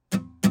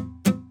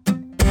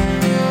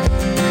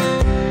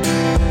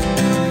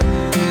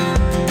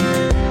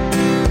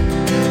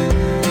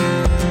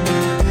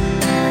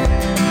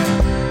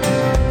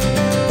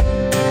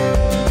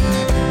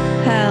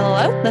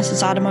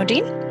is Autumn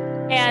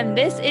Odine. And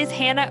this is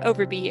Hannah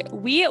Overby.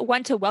 We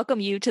want to welcome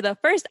you to the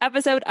first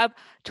episode of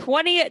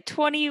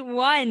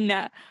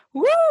 2021.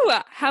 Woo!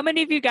 How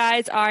many of you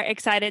guys are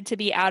excited to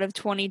be out of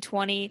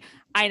 2020?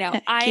 I know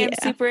I am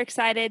super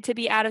excited to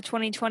be out of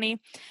 2020.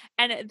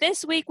 And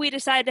this week we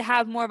decided to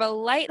have more of a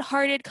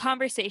lighthearted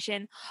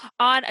conversation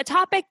on a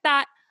topic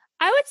that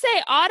I would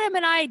say Autumn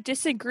and I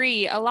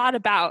disagree a lot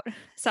about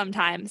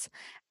sometimes.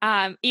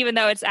 Even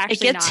though it's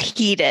actually It gets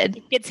heated.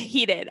 It gets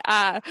heated.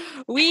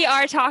 We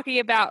are talking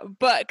about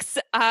books.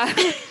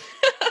 I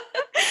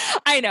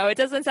know it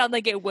doesn't sound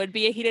like it would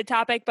be a heated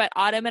topic, but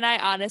Autumn and I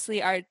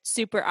honestly are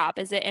super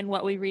opposite in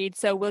what we read,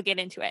 so we'll get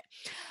into it.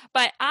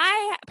 But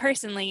I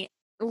personally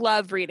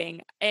love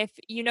reading. If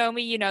you know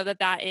me, you know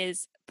that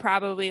is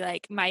probably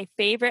like my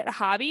favorite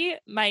hobby,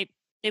 my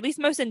at least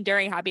most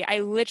enduring hobby. I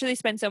literally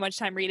spend so much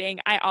time reading.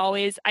 I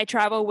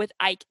travel with,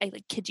 I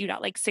like kid you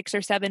not, like 6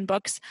 or 7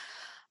 books.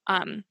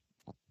 And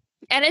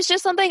it's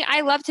just something I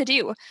love to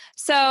do.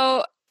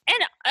 So,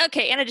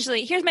 and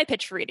additionally, here's my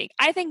pitch for reading.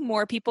 I think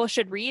more people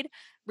should read.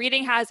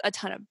 Reading has a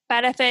ton of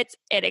benefits.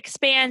 It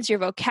expands your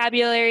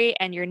vocabulary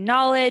and your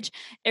knowledge.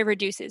 It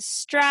reduces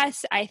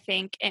stress. I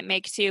think it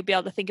makes you be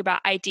able to think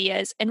about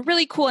ideas in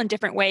really cool and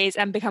different ways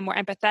and become more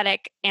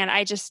empathetic. And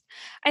I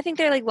think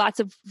there are like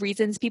lots of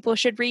reasons people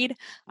should read,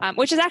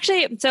 which is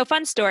actually, so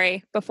fun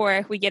story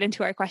before we get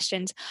into our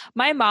questions.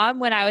 My mom,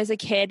 when I was a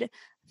kid,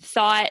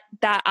 thought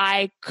that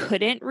I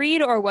couldn't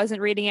read or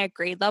wasn't reading at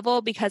grade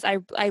level because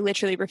I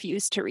literally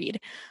refused to read.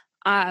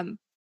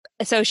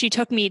 So she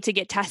took me to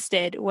get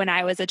tested when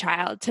I was a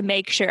child to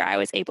make sure I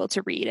was able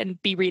to read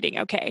and be reading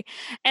okay.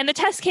 And the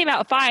test came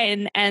out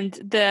fine. And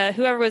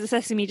whoever was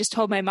assessing me just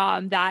told my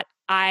mom that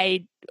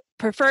I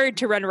preferred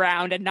to run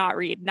around and not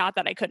read, not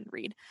that I couldn't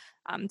read.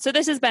 So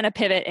this has been a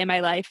pivot in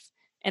my life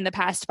in the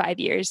past 5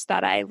 years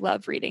that I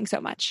love reading so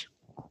much.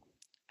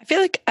 I feel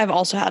like I've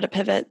also had a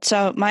pivot.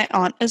 So my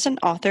aunt is an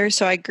author,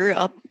 so I grew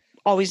up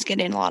always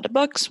getting a lot of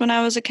books when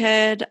I was a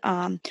kid.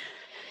 And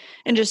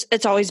just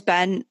it's always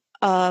been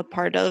a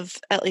part of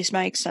at least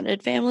my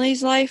extended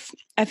family's life.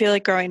 I feel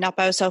like growing up,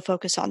 I was so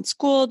focused on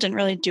school, didn't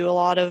really do a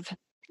lot of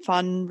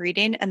fun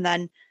reading. And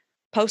then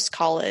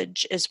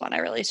post-college is when I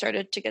really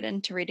started to get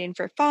into reading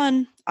for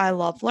fun. I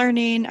love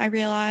learning, I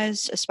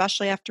realized,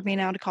 especially after being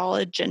out of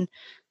college. And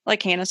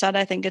like Hannah said,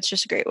 I think it's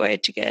just a great way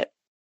to get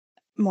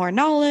more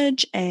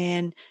knowledge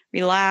and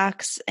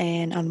relax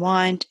and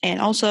unwind.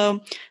 And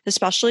also,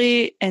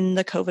 especially in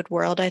the COVID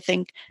world, I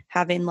think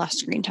having less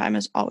screen time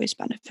is always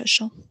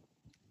beneficial.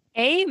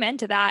 Amen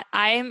to that.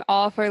 I'm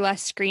all for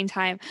less screen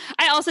time.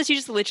 I also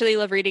just literally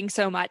love reading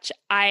so much.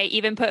 I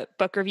even put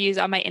book reviews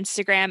on my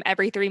Instagram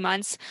every 3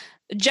 months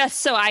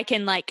just so I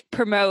can like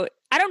promote.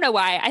 I don't know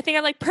why. I think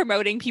I'm like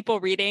promoting people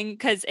reading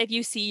because if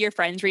you see your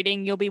friends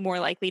reading, you'll be more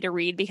likely to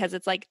read because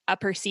it's like a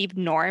perceived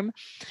norm.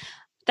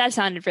 That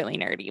sounded really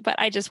nerdy, but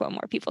I just want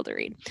more people to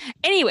read.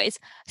 Anyways,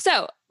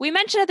 so we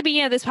mentioned at the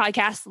beginning of this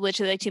podcast,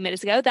 literally like 2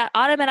 minutes ago, that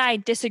Autumn and I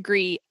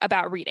disagree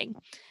about reading.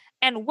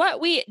 And what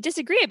we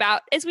disagree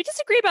about is we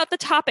disagree about the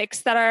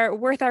topics that are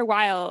worth our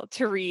while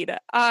to read.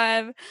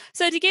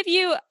 So to give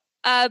you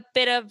a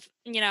bit of,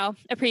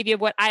 a preview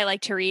of what I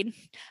like to read,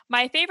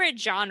 my favorite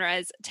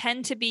genres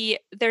tend to be,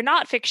 they're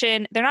not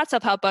fiction, they're not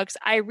self-help books.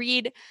 I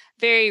read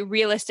very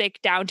realistic,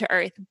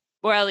 down-to-earth,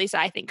 or at least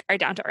I think are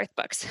down to earth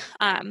books.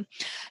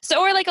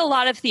 Or like a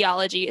lot of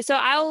theology. So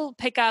I'll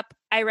pick up,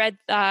 I read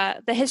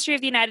the History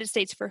of the United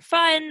States for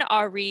fun.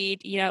 I'll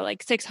read,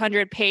 like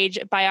 600-page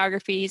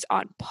biographies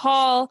on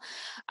Paul.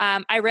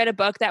 I read a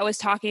book that was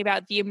talking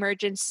about the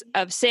emergence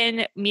of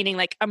sin, meaning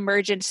like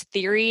emergence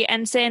theory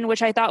and sin,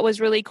 which I thought was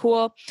really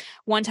cool.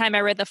 One time I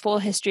read the full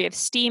history of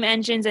steam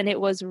engines and it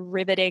was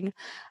riveting.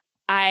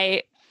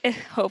 I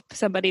hope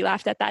somebody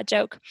laughed at that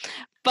joke.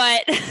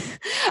 But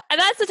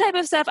that's the type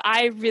of stuff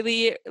I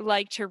really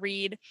like to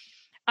read.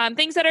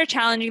 Things that are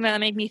challenging that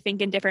make me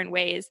think in different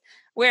ways.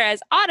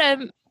 Whereas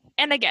Autumn,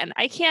 and again,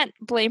 I can't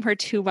blame her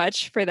too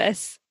much for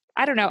this.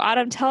 I don't know.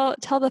 Autumn,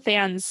 tell the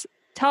fans,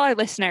 tell our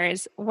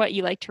listeners what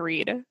you like to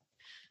read.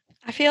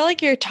 I feel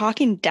like you're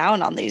talking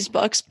down on these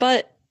books,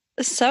 but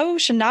so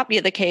should not be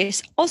the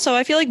case. Also,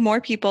 I feel like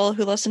more people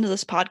who listen to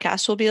this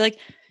podcast will be like,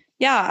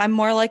 yeah, I'm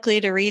more likely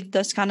to read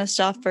this kind of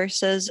stuff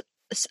versus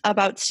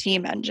about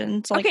steam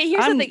engines. Like, okay,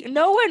 here's the thing.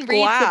 No one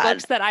reads the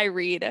books that I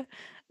read.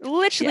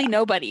 Literally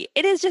nobody.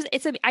 It is just,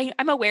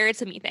 I'm aware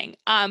it's a me thing.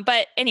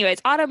 But anyways,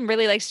 Autumn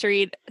really likes to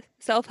read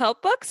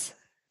self-help books.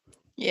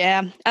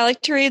 Yeah, I like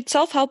to read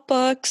self-help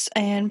books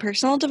and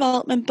personal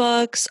development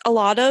books. A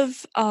lot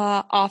of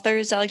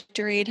authors I like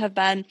to read have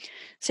been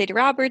Sadie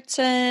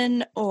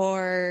Robertson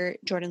or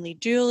Jordan Lee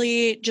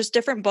Dooley, just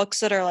different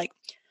books that are like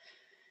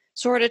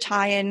sort of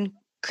tie in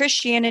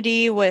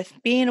Christianity with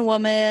being a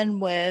woman,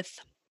 with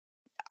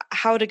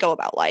how to go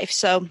about life.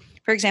 So,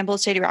 for example,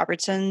 Sadie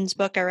Robertson's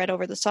book I read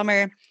over the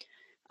summer,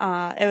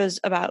 it was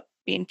about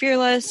being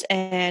fearless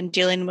and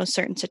dealing with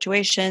certain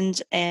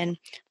situations. And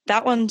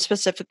that one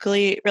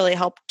specifically really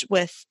helped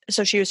with,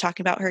 so she was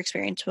talking about her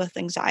experience with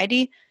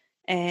anxiety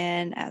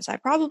And as I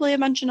probably have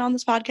mentioned on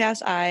this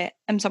podcast, I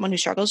am someone who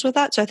struggles with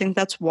that. So I think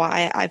that's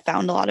why I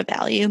found a lot of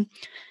value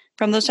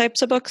from those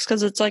types of books,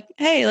 because it's like,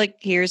 hey, like,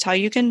 here's how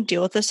you can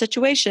deal with this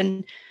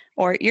situation,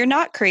 or you're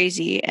not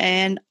crazy,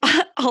 and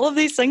all of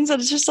these things that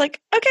it's just like,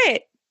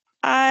 okay,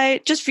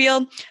 I just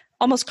feel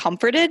almost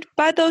comforted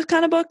by those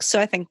kind of books. So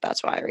I think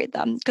that's why I read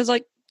them, because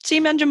like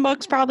steam engine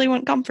books probably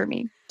wouldn't comfort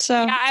me.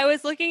 So yeah, I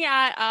was looking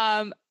at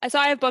so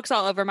I have books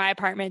all over my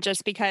apartment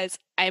just because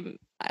I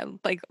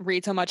like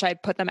read so much, I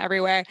put them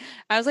everywhere.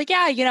 I was like,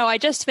 yeah, I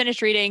just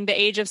finished reading The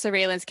Age of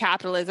Surveillance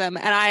Capitalism,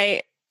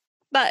 and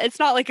but it's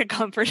not like a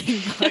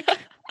comforting book.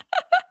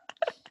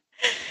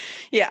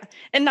 Yeah.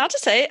 And not to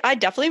say, I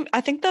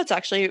think that's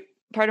actually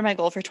part of my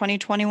goal for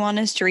 2021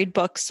 is to read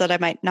books that I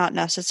might not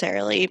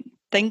necessarily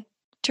think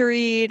to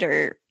read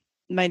or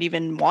might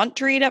even want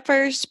to read at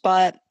first,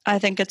 but I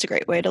think it's a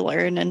great way to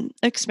learn and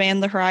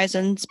expand the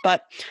horizons.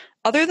 But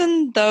other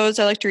than those,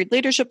 I like to read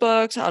leadership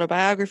books,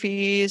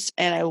 autobiographies,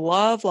 and I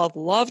love, love,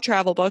 love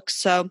travel books.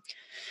 So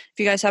if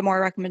you guys have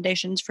more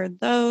recommendations for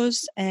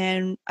those.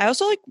 And I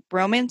also like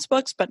romance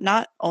books, but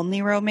not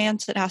only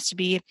romance. It has to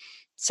be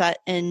set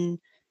in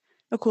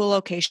a cool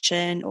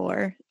location,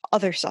 or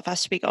other stuff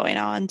has to be going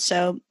on.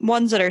 So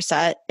ones that are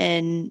set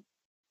in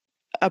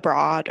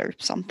abroad or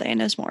something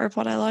is more of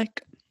what I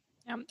like.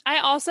 I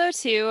also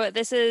too,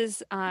 this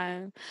is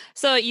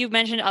so you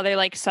mentioned other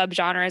like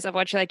subgenres of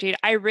what you like to read.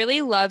 I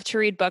really love to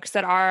read books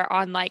that are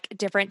on like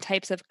different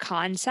types of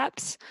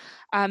concepts.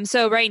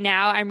 So right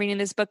now I'm reading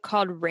this book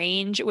called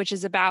Range, which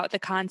is about the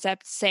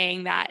concept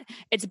saying that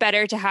it's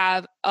better to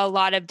have a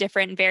lot of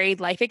different varied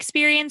life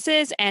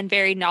experiences and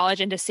varied knowledge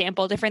and to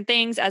sample different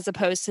things as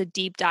opposed to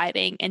deep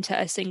diving into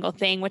a single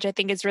thing, which I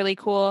think is really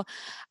cool.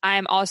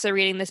 I'm also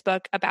reading this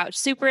book about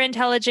super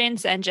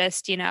intelligence and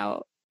just,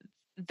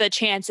 the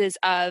chances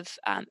of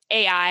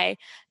AI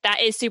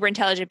that is super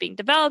intelligent being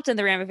developed and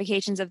the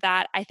ramifications of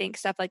that. I think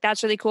stuff like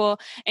that's really cool.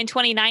 In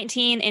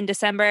 2019, in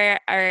December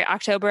or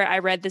October, I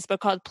read this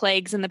book called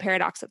Plagues and the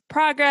Paradox of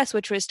Progress,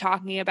 which was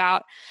talking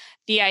about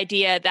the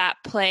idea that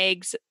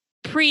plagues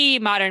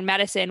pre-modern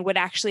medicine would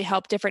actually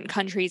help different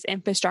countries'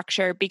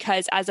 infrastructure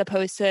because as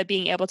opposed to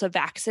being able to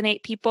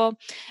vaccinate people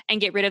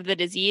and get rid of the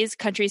disease,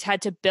 countries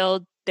had to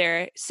build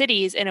their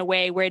cities in a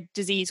way where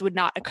disease would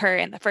not occur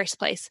in the first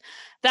place.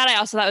 That I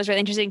also thought was really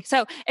interesting.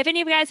 So if any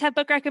of you guys have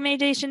book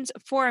recommendations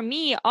for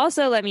me,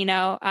 also let me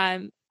know.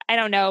 I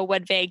don't know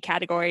what vague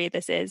category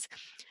this is,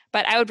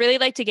 but I would really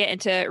like to get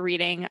into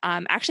reading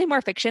actually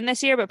more fiction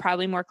this year, but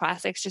probably more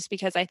classics just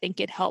because I think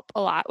it'd help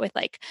a lot with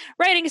like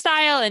writing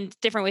style and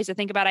different ways to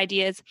think about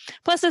ideas.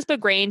 Plus this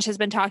book Range has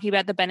been talking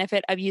about the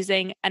benefit of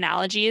using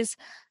analogies.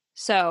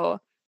 So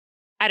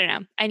I don't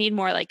know. I need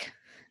more like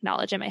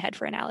knowledge in my head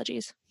for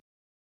analogies.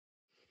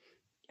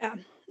 Yeah,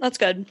 that's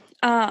good.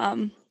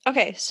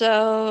 Okay,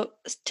 so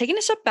taking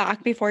a step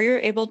back before you're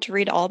able to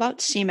read all about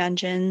steam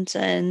engines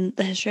and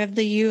the history of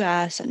the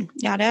US and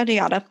yada, yada,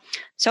 yada.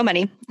 So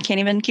many,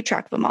 can't even keep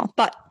track of them all.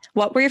 But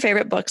what were your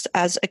favorite books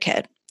as a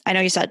kid? I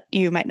know you said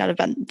you might not have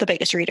been the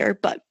biggest reader,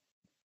 but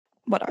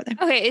what are they?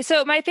 Okay,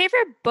 so my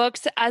favorite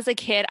books as a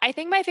kid, I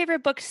think my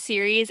favorite book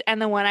series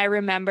and the one I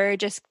remember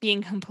just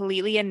being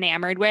completely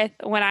enamored with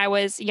when I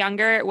was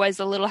younger was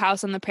the Little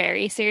House on the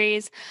Prairie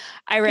series.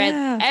 I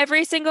read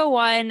every single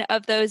one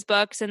of those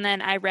books and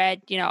then I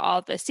read,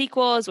 all the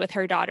sequels with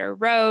her daughter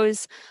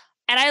Rose.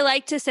 And I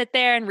like to sit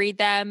there and read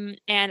them.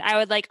 And I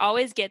would like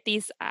always get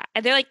these,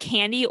 they're like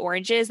candy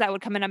oranges that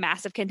would come in a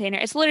massive container.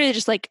 It's literally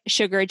just like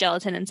sugar,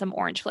 gelatin, and some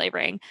orange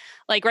flavoring.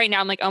 Like right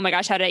now, I'm like, oh my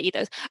gosh, how did I eat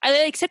those?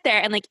 I like sit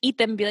there and like eat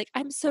them and be like,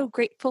 I'm so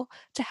grateful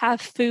to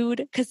have food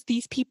because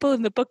these people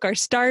in the book are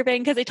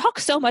starving because they talk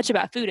so much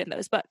about food in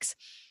those books.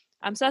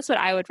 So that's what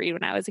I would read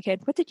when I was a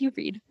kid. What did you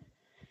read?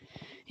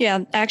 Yeah,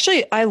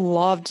 actually, I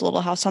loved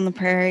Little House on the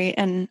Prairie.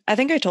 And I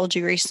think I told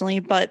you recently,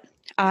 but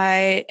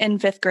I, in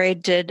fifth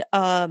grade, did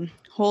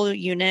whole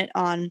unit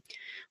on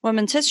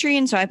women's history.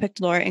 And so I picked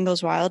Laura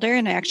Ingalls Wilder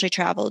and I actually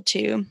traveled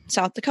to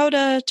South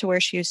Dakota to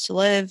where she used to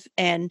live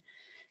and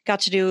got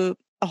to do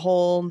a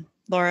whole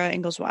Laura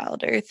Ingalls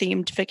Wilder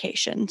themed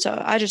vacation.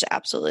 So I just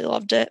absolutely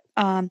loved it.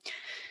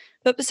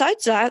 But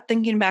besides that,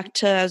 thinking back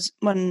to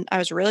when I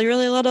was really,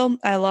 really little,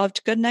 I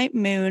loved Goodnight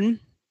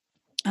Moon.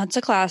 That's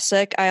a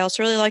classic. I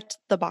also really liked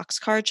the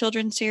Boxcar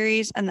Children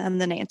series and then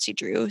the Nancy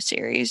Drew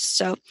series.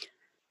 So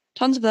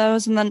tons of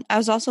those. And then I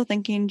was also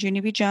thinking Junie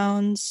B.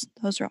 Jones.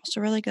 Those are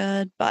also really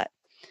good. But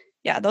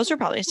yeah, those are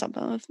probably some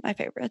of my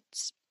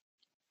favorites.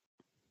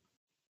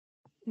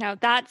 No,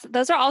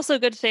 those are also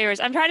good favorites.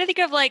 I'm trying to think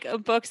of like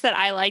books that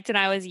I liked when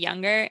I was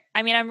younger.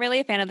 I mean, I'm really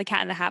a fan of the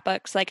Cat in the Hat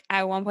books. Like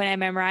at one point I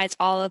memorized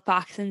all of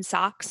Fox and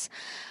Socks,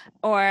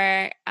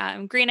 or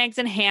Green Eggs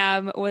and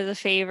Ham was a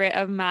favorite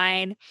of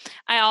mine.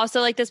 I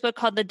also like this book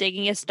called The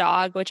Diggingest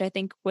Dog, which I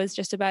think was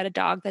just about a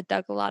dog that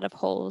dug a lot of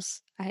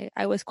holes.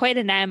 I was quite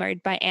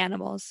enamored by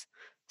animals.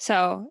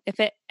 So if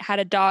it had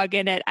a dog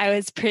in it, I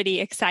was pretty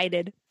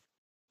excited.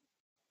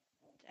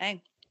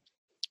 Dang.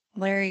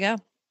 Well, there you go.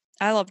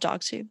 I love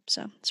dogs too,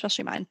 so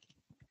especially mine.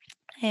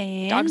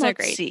 And dogs are let's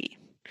great. see.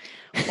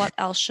 What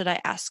else should I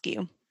ask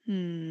you?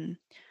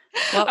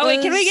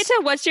 Wait, can we get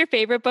to what's your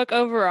favorite book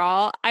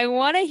overall? I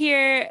want to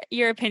hear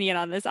your opinion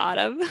on this,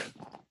 Autumn.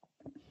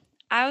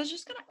 I was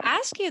just going to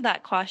ask you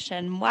that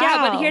question. Wow.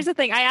 Yeah, but here's the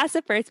thing. I asked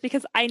it first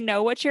because I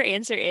know what your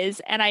answer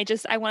is, and I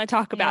want to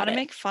talk about it. You want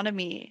to make fun of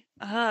me.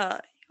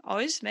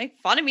 Always make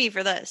fun of me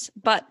for this.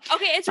 But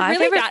okay, it's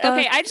really bad.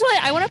 Okay,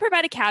 I want to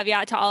provide a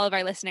caveat to all of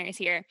our listeners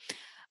here.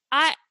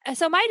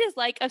 So my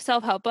dislike of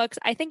self-help books,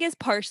 I think, is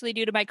partially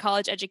due to my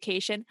college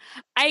education.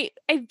 I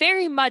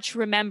very much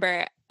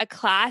remember a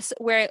class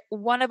where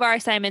one of our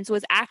assignments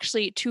was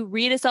actually to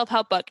read a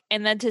self-help book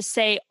and then to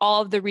say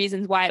all of the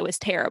reasons why it was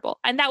terrible.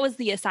 And that was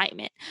the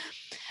assignment.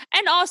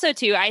 And also,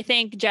 too, I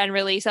think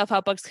generally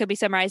self-help books could be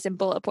summarized in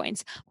bullet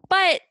points.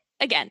 But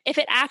again, if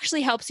it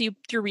actually helps you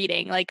through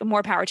reading, like,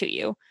 more power to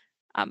you.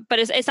 But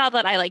it's not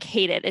that I like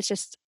hate it. It's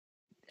just,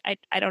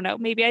 I don't know.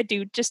 Maybe I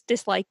do just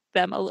dislike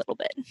them a little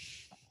bit.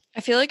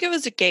 I feel like it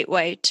was a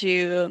gateway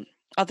to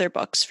other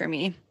books for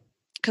me,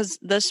 because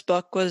this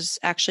book was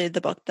actually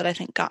the book that I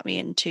think got me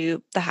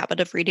into the habit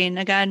of reading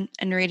again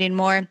and reading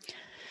more.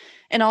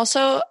 And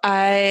also,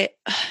 I'm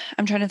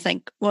trying to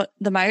think what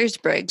the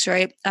Myers-Briggs,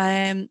 right?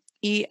 I'm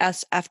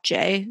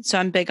ESFJ, so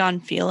I'm big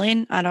on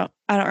feeling. I don't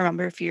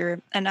remember if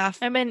you're an F.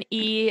 I'm an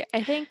E.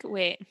 I think.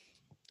 Wait.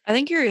 I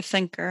think you're a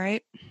thinker,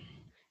 right?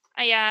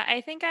 Yeah,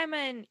 I think I'm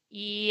an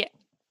E.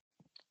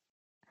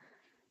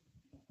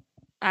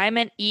 I'm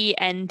an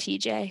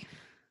ENTJ.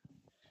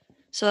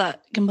 So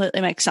that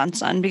completely makes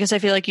sense then, because I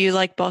feel like you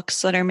like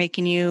books that are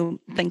making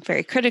you think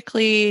very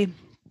critically,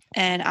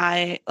 and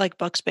I like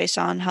books based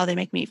on how they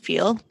make me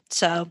feel.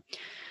 So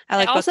I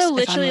like also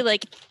books literally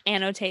like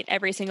annotate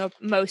every single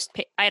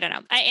I don't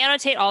know. I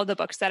annotate all the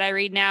books that I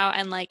read now,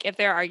 and like if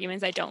there are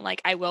arguments I don't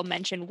like, I will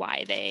mention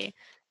why they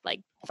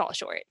like fall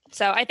short.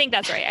 So I think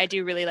that's right. I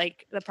do really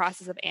like the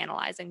process of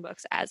analyzing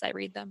books as I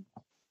read them.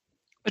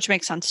 Which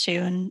makes sense too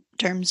in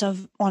terms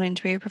of wanting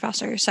to be a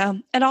professor. So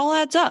it all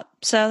adds up.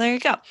 So there you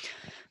go.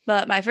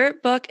 But my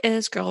favorite book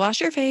is Girl Wash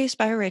Your Face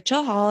by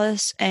Rachel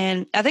Hollis.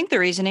 And I think the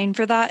reasoning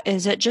for that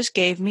is it just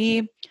gave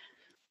me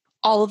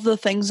all of the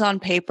things on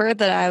paper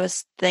that I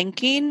was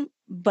thinking,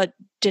 but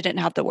didn't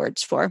have the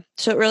words for.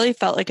 So it really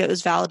felt like it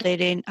was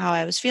validating how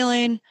I was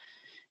feeling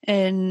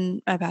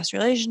in my past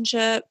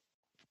relationship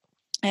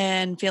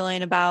and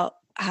feeling about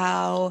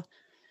how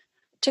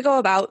to go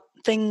about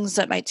things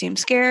that might seem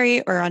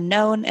scary or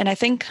unknown. And I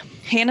think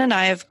Hannah and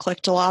I have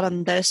clicked a lot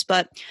on this,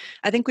 but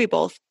I think we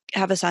both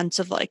have a sense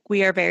of like,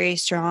 we are very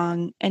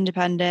strong,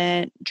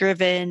 independent,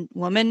 driven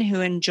women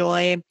who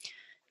enjoy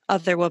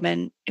other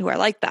women who are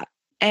like that.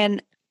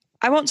 And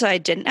I won't say I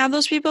didn't have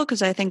those people,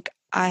 because I think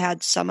I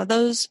had some of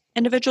those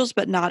individuals,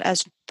 but not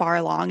as far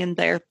along in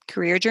their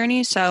career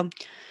journey. So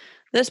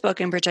this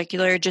book in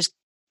particular just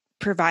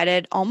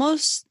provided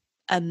almost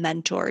a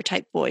mentor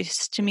type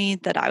voice to me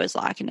that I was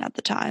lacking at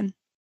the time.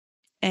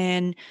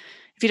 And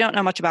if you don't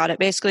know much about it,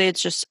 basically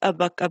it's just a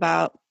book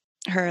about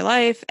her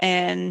life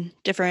and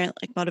different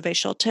like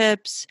motivational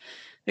tips.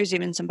 There's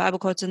even some Bible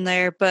quotes in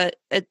there, but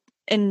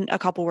in a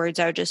couple words,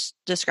 I would just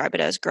describe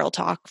it as girl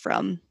talk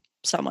from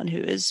someone who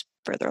is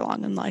further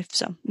along in life.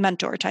 So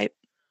mentor type.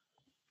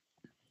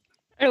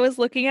 I was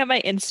looking at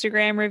my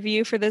Instagram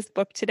review for this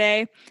book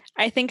today.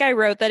 I think I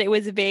wrote that it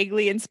was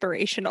vaguely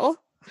inspirational.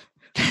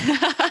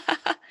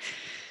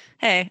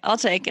 Hey, I'll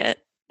take it,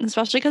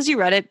 especially because you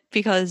read it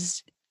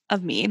because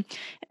of me.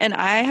 And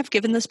I have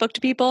given this book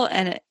to people,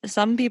 and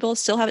some people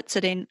still have it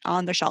sitting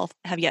on their shelf,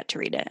 have yet to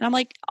read it. And I'm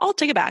like, I'll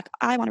take it back.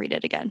 I want to read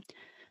it again.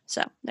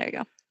 So there you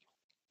go.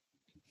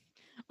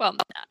 Well,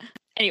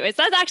 anyways,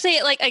 that's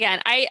actually like,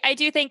 again, I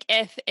do think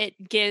if it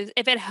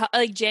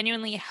like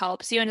genuinely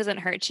helps you and doesn't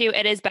hurt you,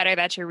 it is better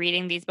that you're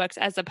reading these books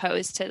as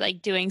opposed to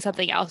like doing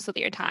something else with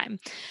your time.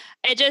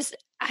 It just,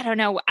 I don't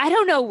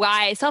know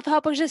why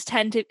self-help books just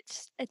tend to,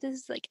 it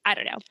is like, I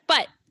don't know,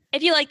 but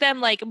if you like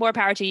them, like, more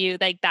power to you.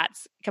 Like,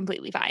 that's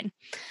completely fine.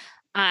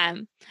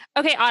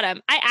 Okay,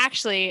 Autumn,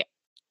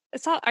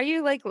 are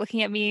you like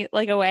looking at me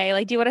like away?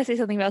 Like, do you want to say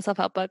something about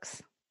self-help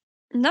books?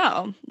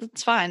 No,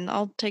 that's fine.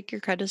 I'll take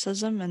your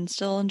criticism and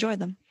still enjoy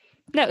them.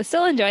 No,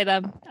 still enjoy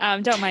them.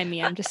 Don't mind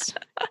me. I'm just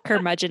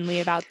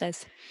curmudgeonly about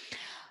this.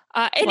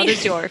 What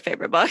is your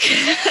favorite book?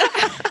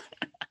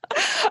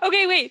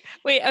 Okay, wait.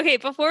 Okay,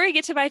 before we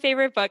get to my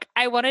favorite book,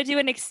 I want to do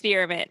an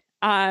experiment.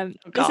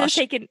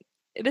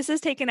 This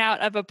is taken out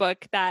of a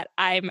book that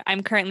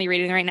I'm currently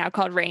reading right now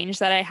called Range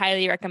that I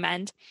highly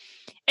recommend.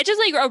 It's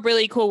just like a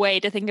really cool way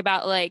to think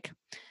about like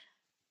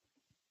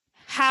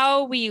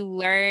how we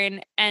learn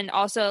and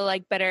also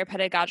like better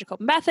pedagogical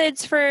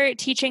methods for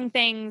teaching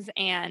things.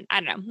 And I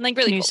don't know, like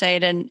really Can you cool. say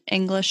it in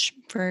English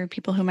for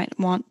people who might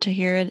want to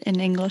hear it in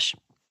English?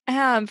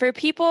 For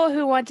people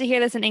who want to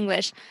hear this in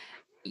English,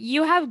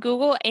 you have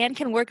Google and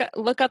can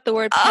look up the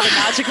word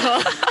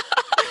pedagogical.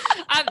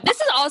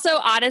 This is also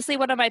honestly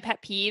one of my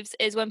pet peeves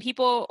is when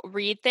people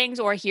read things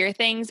or hear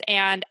things,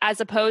 and as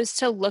opposed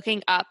to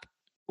looking up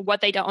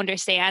what they don't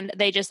understand,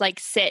 they just like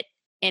sit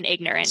in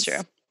ignorance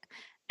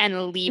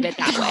and leave it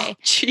that way.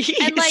 Jeez.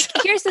 And like,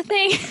 here's the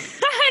thing.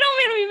 I don't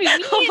mean to be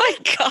mean. Oh my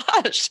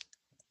gosh.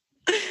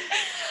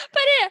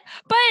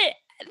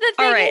 But the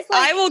All thing right, is,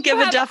 like, I will give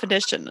you a have-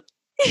 definition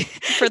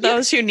for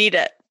those who need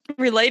it.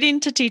 Relating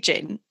to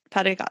teaching,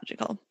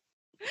 pedagogical.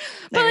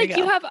 But There like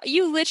you go.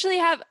 you literally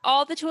have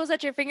all the tools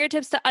at your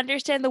fingertips to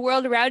understand the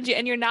world around you,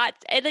 and you're not,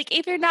 and like,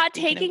 if you're not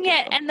Speaking of taking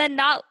it Google. and then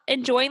not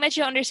enjoying that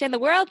you don't understand the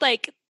world,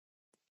 like,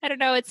 I don't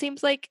know, it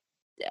seems like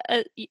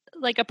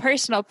a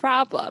personal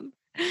problem,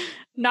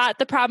 not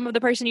the problem of the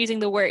person using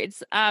the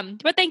words.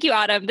 But thank you,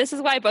 Autumn. This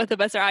is why both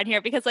of us are on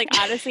here, because like,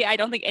 honestly, I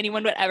don't think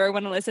anyone would ever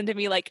want to listen to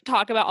me like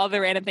talk about all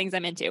the random things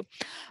I'm into.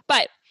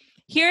 But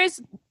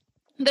here's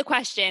the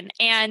question,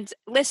 and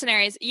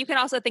listeners, you can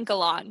also think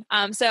along.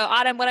 So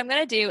Autumn, what I'm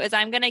going to do is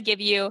I'm going to give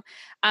you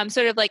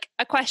sort of like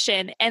a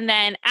question, and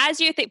then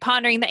as you're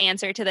pondering the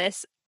answer to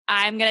this,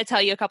 I'm going to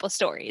tell you a couple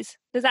stories.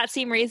 Does that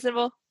seem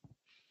reasonable?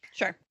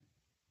 Sure.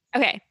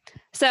 Okay,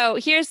 so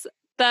here's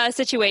the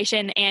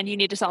situation, and you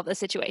need to solve the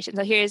situation.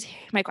 So here's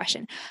my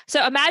question.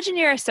 So imagine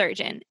you're a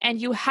surgeon, and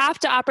you have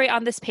to operate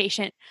on this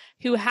patient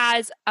who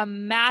has a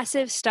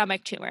massive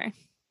stomach tumor.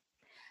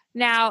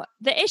 Now,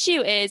 the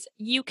issue is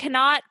you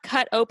cannot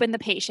cut open the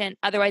patient,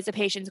 otherwise the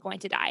patient's going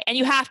to die. And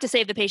you have to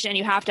save the patient and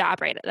you have to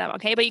operate them,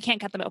 okay? But you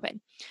can't cut them open.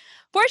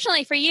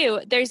 Fortunately for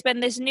you, there's been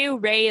this new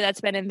ray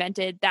that's been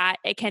invented that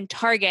it can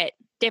target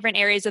different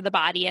areas of the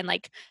body and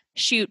like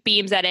shoot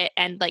beams at it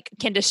and like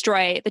can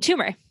destroy the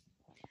tumor.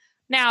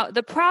 Now,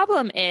 the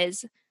problem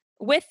is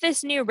with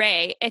this new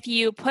ray, if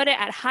you put it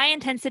at high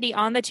intensity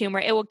on the tumor,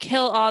 it will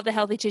kill all the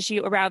healthy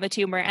tissue around the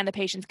tumor and the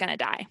patient's going to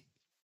die.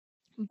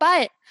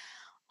 But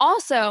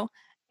also,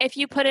 if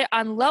you put it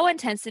on low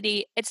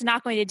intensity, it's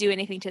not going to do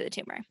anything to the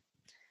tumor.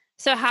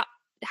 So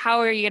how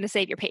are you going to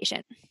save your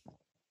patient?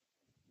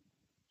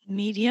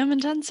 Medium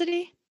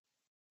intensity?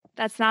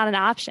 That's not an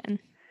option.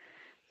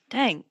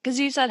 Dang, because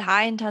you said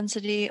high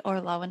intensity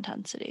or low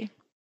intensity.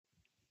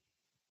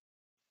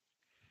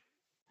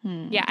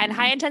 Yeah, and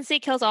high intensity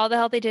kills all the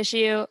healthy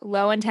tissue.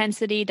 Low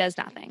intensity does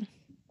nothing.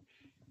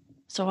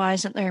 So why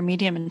isn't there a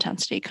medium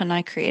intensity? Couldn't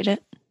I create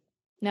it?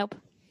 Nope.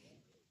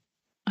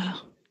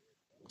 Oh.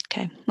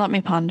 Okay, let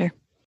me ponder.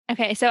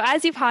 Okay, so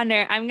as you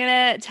ponder, I'm going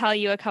to tell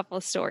you a couple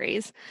of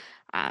stories.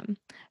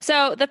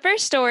 So the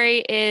first story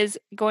is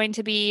going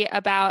to be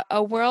about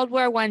a World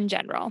War I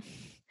general.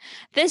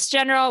 This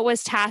general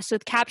was tasked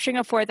with capturing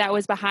a fort that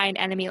was behind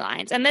enemy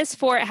lines, and this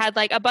fort had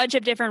like a bunch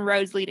of different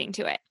roads leading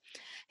to it.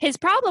 His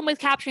problem with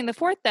capturing the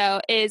fort,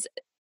 though, is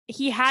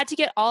he had to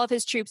get all of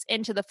his troops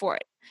into the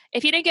fort.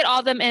 If he didn't get all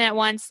of them in at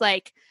once,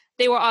 like,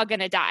 they were all going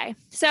to die.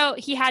 So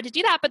he had to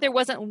do that, but there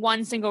wasn't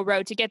one single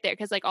road to get there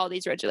because like all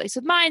these roads are laced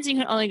with mines and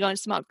you can only go in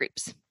small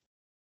groups.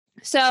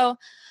 So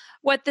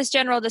what this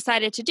general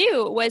decided to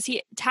do was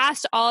he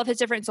tasked all of his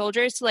different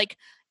soldiers to like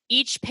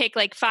each pick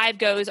like 5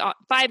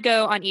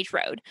 go on each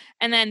road.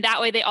 And then that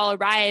way they all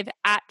arrive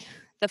at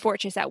the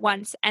fortress at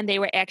once, and they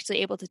were actually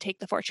able to take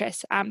the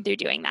fortress through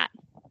doing that.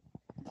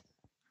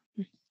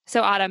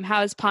 So Autumn,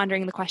 how is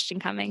pondering the question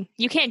coming?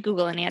 You can't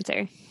Google an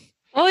answer.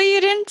 Well,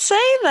 you didn't say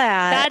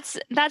that.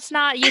 That's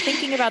not you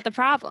thinking about the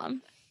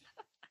problem.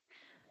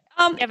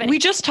 We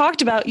just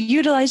talked about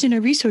utilizing the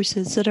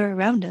resources that are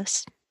around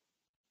us.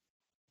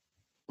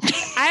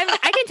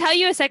 I can tell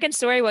you a second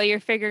story while you're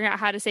figuring out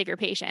how to save your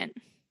patient.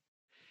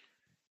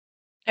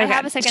 Okay. I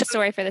have a second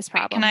story for this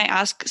problem. Can I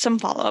ask some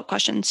follow-up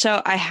questions?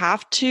 So I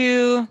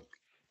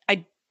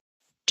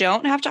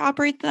don't have to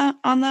operate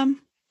on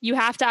them? You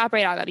have to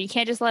operate on them. You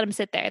can't just let them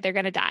sit there. They're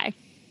going to die.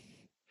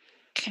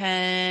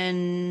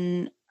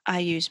 Can I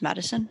use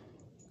medicine?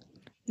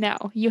 No,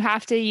 you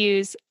have to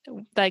use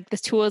like the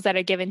tools that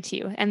are given to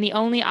you. And the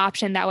only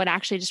option that would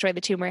actually destroy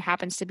the tumor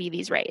happens to be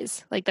these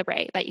rays, like the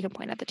ray that you can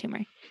point at the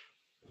tumor.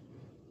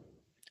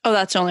 Oh,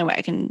 that's the only way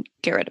I can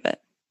get rid of it.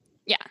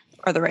 Yeah.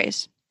 Or the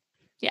rays.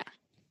 Yeah.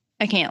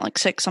 I can't like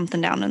stick something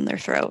down in their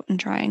throat and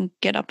try and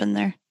get up in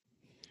there.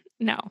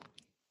 No.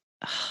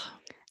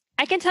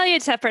 I can tell you a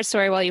separate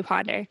story while you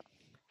ponder.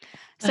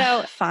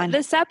 So fine.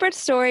 The separate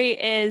story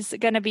is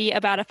going to be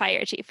about a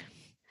fire chief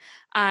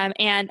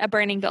and a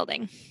burning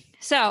building.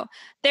 So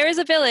there is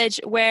a village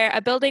where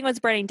a building was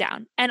burning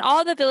down, and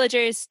all the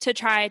villagers, to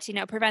try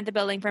to prevent the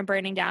building from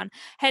burning down,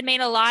 had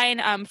made a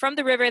line from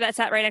the river that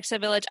sat right next to the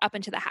village up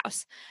into the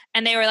house.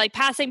 And they were like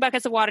passing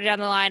buckets of water down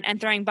the line and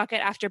throwing bucket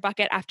after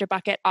bucket after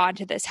bucket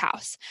onto this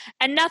house.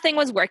 And nothing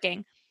was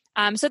working.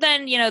 So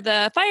then,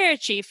 the fire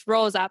chief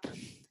rolls up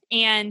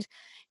and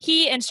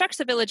he instructs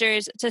the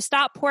villagers to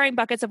stop pouring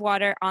buckets of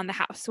water on the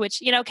house, which,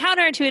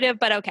 counterintuitive,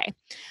 but okay.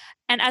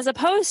 And as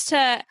opposed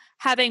to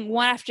having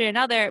one after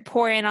another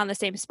pour in on the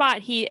same spot,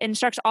 he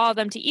instructs all of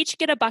them to each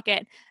get a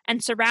bucket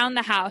and surround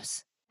the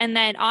house. And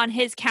then on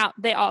his count,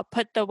 they all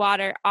put the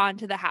water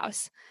onto the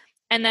house.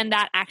 And then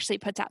that actually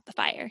puts out the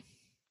fire.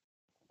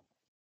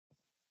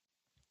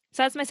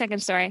 So that's my second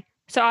story.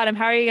 So Autumn,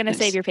 how are you going to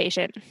save your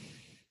patient?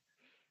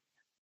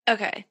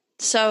 Okay.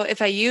 So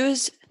if I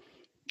use...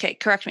 Okay,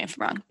 correct me if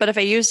I'm wrong. But if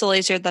I use the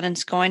laser, then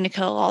it's going to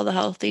kill all the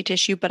healthy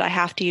tissue, but I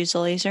have to use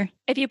the laser?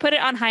 If you put it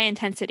on high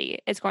intensity,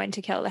 it's going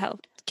to kill the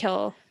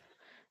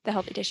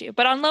healthy tissue.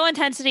 But on low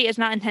intensity, it's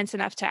not intense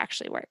enough to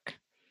actually work.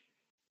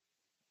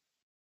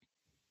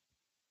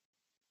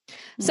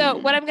 So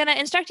what I'm going to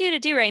instruct you to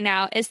do right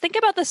now is think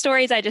about the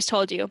stories I just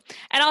told you.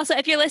 And also,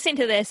 if you're listening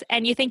to this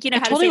and you think you know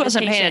how to totally save this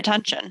wasn't paying patient,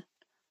 attention.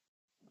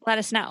 let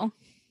us know.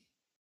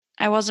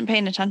 I wasn't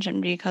paying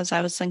attention because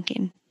I was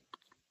thinking.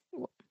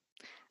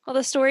 Well,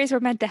 the stories were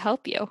meant to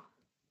help you.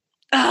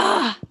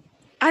 I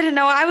didn't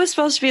know I was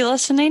supposed to be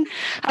listening.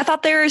 I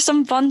thought there were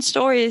some fun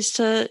stories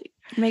to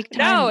make time.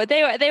 No,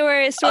 they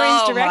were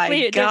stories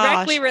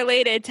directly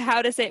related to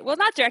how to save. Well,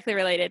 not directly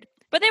related,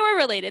 but they were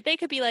related. They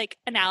could be like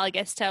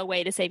analogous to a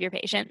way to save your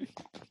patient.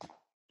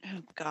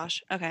 Oh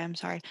gosh. Okay, I'm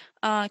sorry.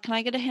 Can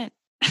I get a hint?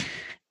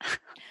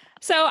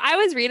 So I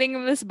was reading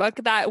in this book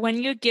that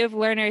when you give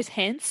learners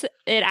hints,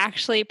 it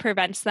actually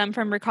prevents them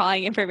from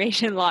recalling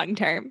information long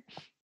term.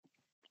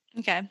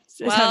 Okay.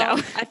 Well,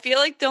 no. I feel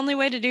like the only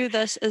way to do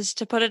this is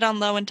to put it on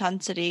low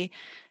intensity.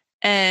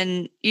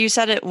 And you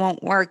said it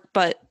won't work,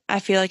 but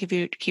I feel like if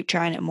you keep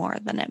trying it more,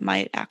 then it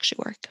might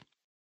actually work.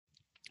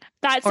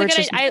 That's a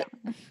good idea.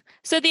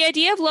 So the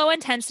idea of low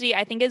intensity,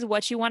 I think, is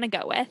what you want to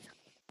go with.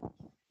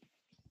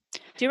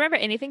 Do you remember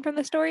anything from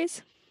the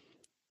stories?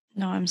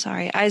 No, I'm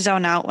sorry. I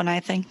zone out when I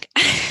think.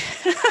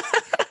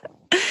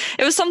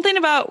 It was something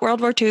about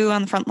World War II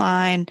on the front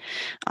line.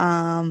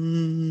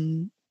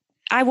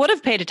 I would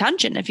have paid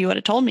attention if you would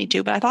have told me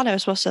to, but I thought I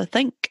was supposed to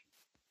think.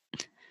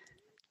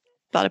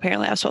 But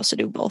apparently I was supposed to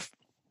do both.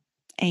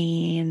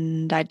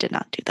 And I did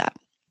not do that.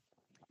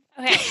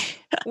 Okay.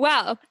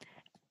 Well,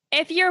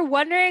 if you're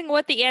wondering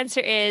what the answer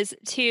is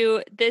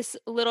to this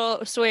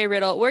little story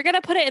riddle, we're going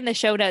to put it in the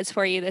show notes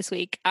for you this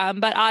week.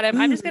 But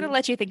Autumn, I'm just going to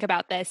let you think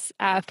about this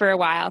for a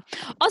while.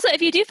 Also,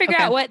 if you do figure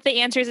out what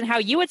the answer is and how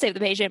you would save the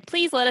patient,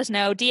 please let us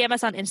know. DM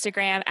us on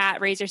Instagram at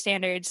Raise Your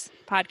Standards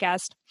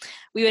Podcast.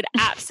 We would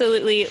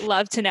absolutely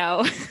love to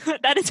know.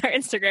 That is our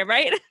Instagram,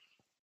 right?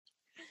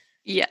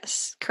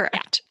 Yes,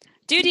 correct. Yeah.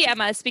 Do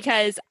DM us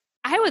because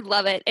I would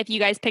love it if you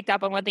guys picked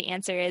up on what the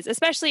answer is,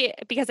 especially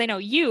because I know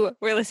you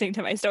were listening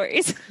to my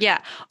stories. Yeah.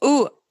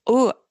 Ooh.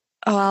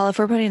 Well, if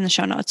we're putting in the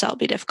show notes, that'll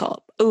be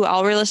difficult. Ooh,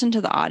 I'll re-listen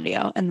to the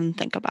audio and then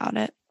think about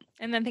it.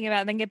 And then think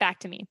about it, then get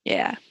back to me.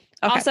 Yeah.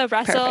 Okay, also,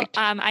 Russell,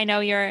 I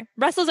know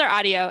Russell's our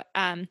audio.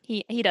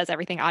 He does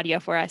everything audio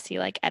for us. He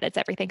edits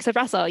everything. So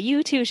Russell,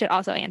 you too should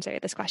also answer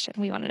this question.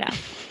 We want to know.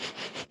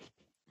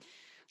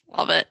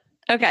 Love it.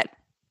 Okay.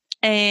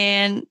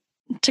 And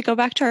to go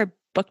back to our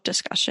book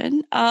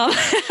discussion,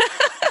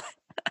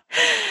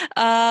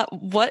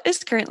 what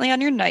is currently on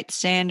your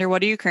nightstand or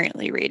what are you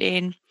currently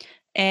reading?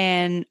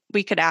 And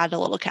we could add a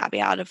little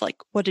caveat of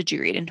what did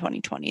you read in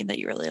 2020 that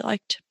you really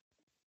liked?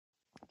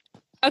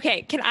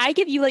 Okay. Can I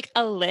give you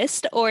a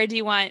list or do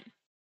you want?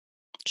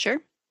 Sure.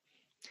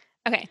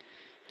 Okay.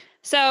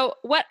 So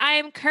what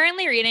I'm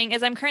currently reading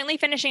is I'm currently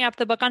finishing up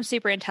the book on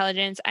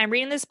superintelligence. I'm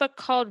reading this book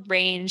called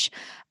Range.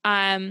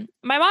 My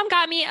mom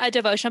got me a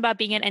devotion about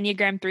being an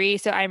Enneagram 3,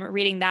 so I'm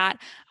reading that.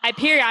 I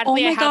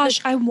periodically. Oh my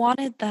gosh, I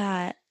wanted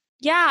that.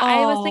 Yeah,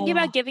 I was thinking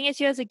about giving it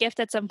to you as a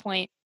gift at some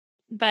point,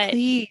 but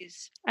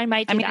please, I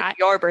might do that. It's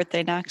your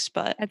birthday next,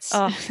 but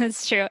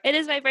that's true. It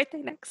is my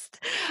birthday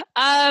next.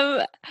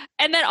 And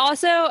then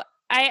also.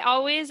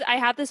 I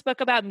have this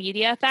book about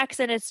media effects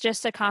and it's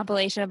just a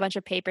compilation of a bunch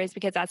of papers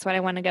because that's what I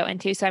want to go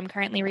into. So I'm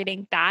currently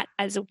reading that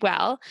as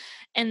well.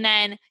 And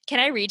then can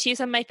I read to you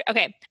some of my,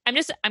 okay, I'm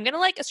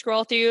going to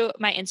scroll through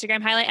my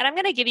Instagram highlight and I'm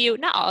going to give you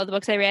not all of the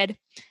books I read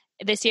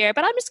this year,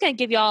 but I'm just going to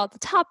give you all the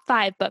top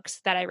 5 books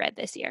that I read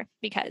this year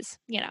because,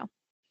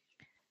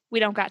 we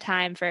don't got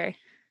time for,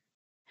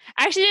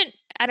 I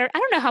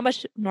don't know how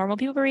much normal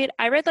people read.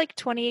 I read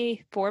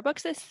 24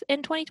 books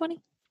in 2020.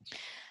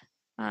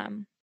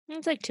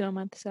 It's 2 a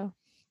month, so.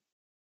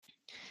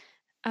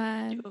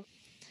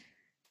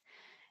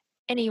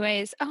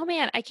 Anyways, oh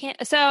man, I can't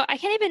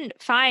even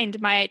find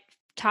my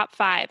top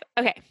 5.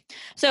 Okay,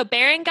 so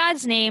Bearing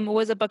God's Name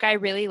was a book I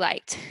really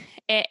liked.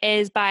 It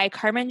is by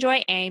Carmen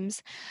Joy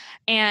Ames,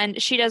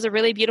 and she does a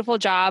really beautiful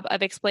job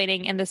of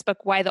explaining in this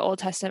book why the Old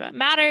Testament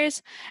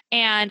matters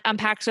and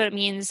unpacks what it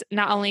means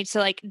not only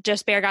to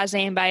just bear God's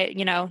name by,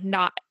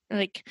 not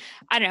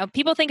I don't know,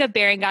 people think of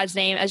bearing God's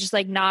name as just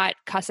not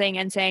cussing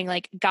and saying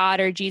God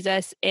or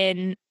Jesus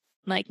in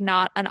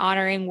not an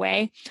honoring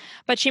way.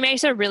 But she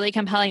makes a really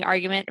compelling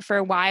argument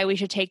for why we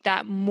should take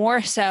that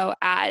more so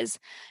as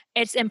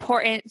it's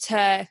important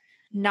to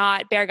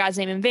not bear God's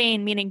name in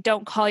vain, meaning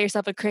don't call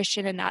yourself a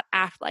Christian and not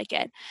act like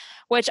it,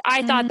 which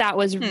I thought that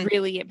was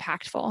really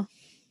impactful.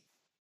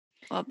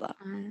 Love that.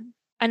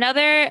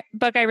 Another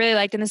book I really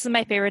liked, and this is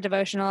my favorite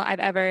devotional I've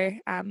ever,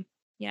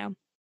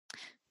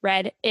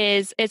 read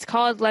it's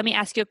called Let Me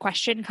Ask You a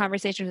Question,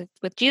 Conversations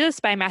with Jesus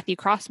by Matthew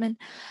Crossman.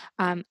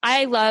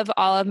 I love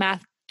all of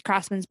Matthew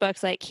Crossman's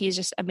books. He's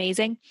just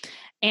amazing.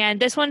 And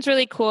this one's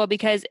really cool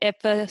because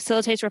it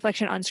facilitates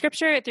reflection on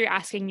scripture through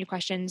asking you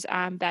questions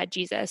that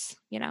Jesus,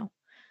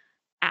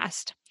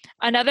 asked.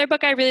 Another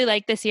book I really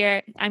liked this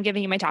year, I'm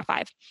giving you my top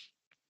 5,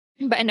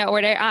 but in no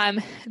order.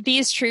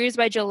 These Truths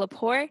by Jill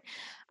Lepore.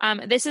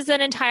 This is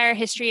an entire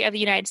history of the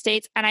United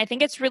States, and I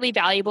think it's really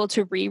valuable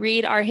to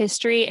reread our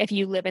history if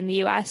you live in the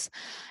U.S.,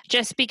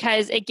 just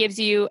because it gives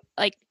you,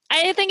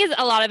 I think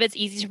a lot of it's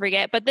easy to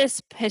forget, but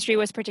this history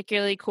was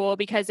particularly cool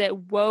because it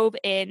wove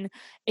in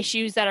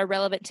issues that are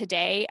relevant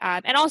today,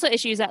 and also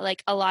issues that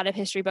like a lot of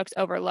history books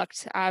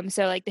overlooked.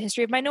 So like the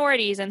history of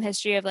minorities and the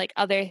history of like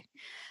other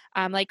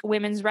like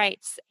women's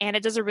rights, and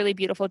it does a really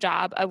beautiful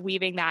job of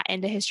weaving that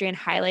into history and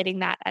highlighting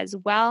that as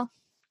well.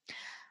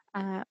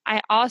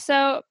 I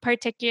also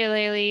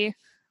particularly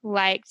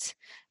liked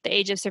The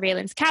Age of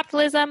Surveillance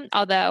Capitalism,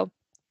 although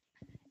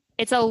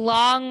it's a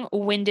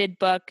long-winded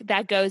book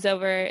that goes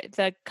over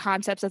the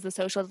concepts of the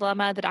social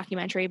dilemma, the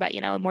documentary, but,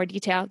 in more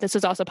detail. This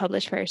was also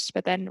published first,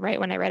 but then right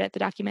when I read it, the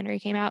documentary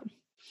came out.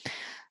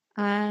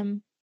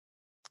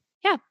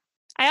 Yeah.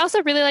 I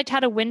also really liked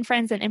How to Win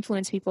Friends and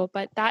Influence People,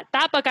 but that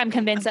book, I'm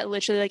convinced that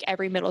literally like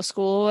every middle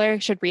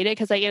schooler should read it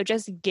because like it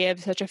just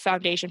gives such a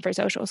foundation for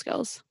social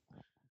skills.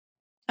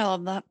 I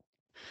love that.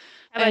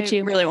 How about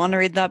you? I really want to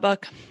read that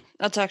book.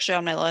 That's actually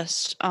on my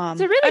list.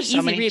 It's a really easy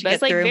read, but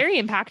it's like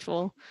very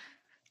impactful.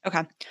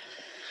 Okay.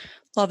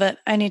 Love it.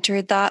 I need to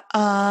read that.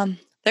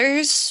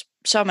 There's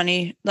so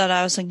many that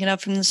I was thinking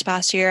of from this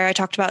past year. I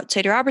talked about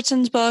Sadie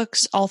Robertson's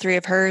books. All three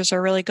of hers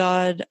are really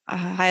good. I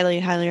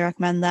highly, highly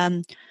recommend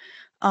them.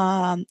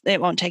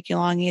 It won't take you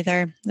long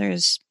either.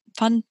 There's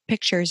fun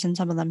pictures in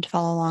some of them to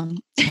follow along.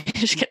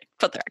 Just kidding,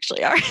 but there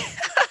actually are.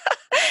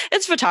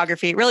 It's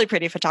photography, really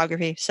pretty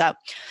photography. So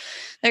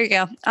there you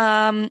go.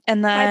 And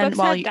then my books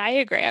have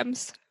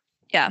diagrams.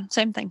 Yeah,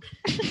 same thing.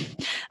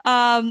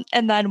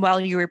 And then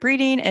While You Were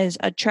Breeding is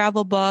a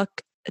travel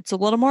book. It's a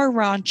little more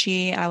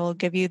raunchy. I will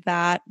give you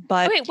that.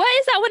 But wait, what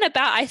is that one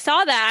about? I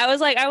saw that. I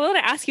was like, I want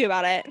to ask you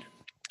about it.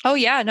 Oh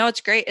yeah, no,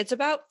 it's great. It's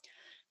about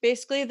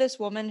basically this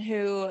woman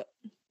who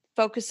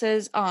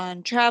focuses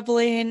on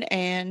traveling,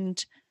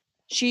 and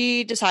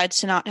she decides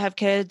to not have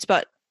kids,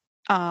 but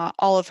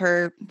all of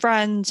her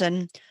friends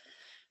and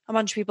a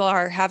bunch of people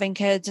are having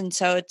kids, and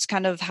so it's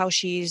kind of how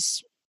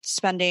she's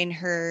spending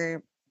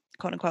her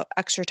quote unquote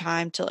extra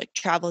time to like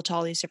travel to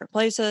all these different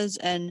places.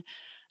 And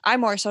I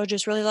more so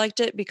just really liked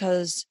it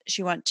because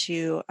she went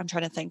to, I'm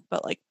trying to think,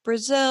 but like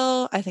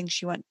Brazil, I think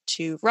she went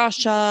to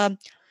Russia,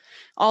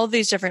 all of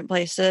these different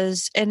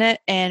places in it.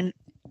 And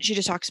she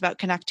just talks about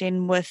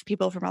connecting with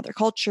people from other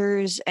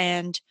cultures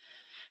and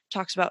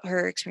talks about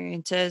her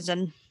experiences.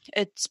 And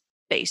it's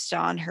based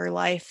on her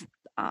life,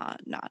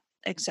 not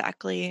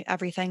exactly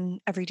everything,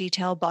 every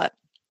detail, but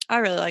I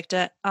really liked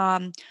it.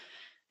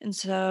 And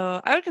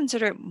so I would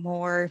consider it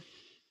more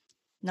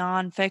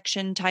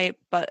nonfiction type,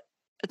 but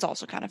it's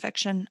also kind of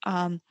fiction.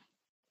 And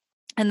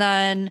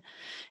then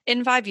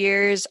In 5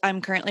 Years, I'm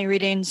currently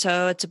reading.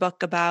 So it's a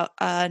book about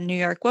a New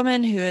York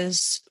woman who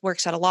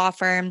works at a law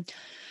firm.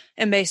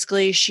 And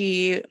basically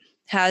she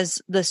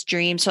has this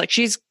dream. So like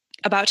she's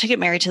about to get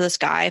married to this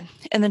guy.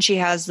 And then she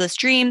has this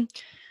dream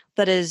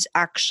that is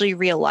actually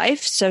real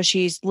life. So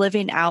she's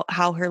living out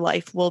how her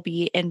life will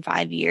be in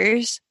 5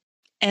 years,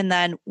 and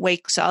then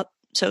wakes up.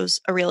 So it's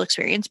a real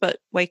experience, but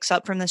wakes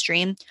up from this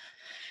dream,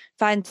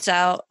 finds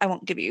out, I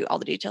won't give you all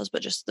the details,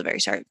 but just the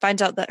very start,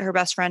 finds out that her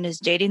best friend is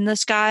dating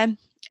this guy.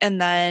 And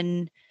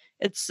then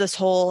it's this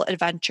whole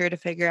adventure to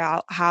figure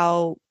out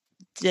how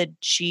did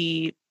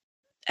she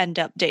end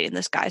up dating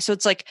this guy. So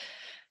it's like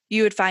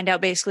you would find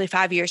out basically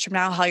 5 years from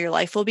now how your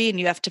life will be, and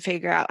you have to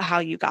figure out how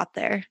you got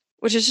there,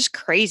 which is just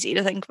crazy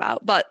to think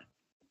about. But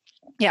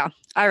yeah,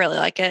 I really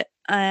like it.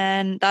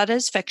 And that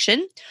is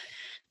fiction.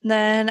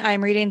 Then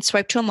I'm reading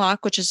Swipe to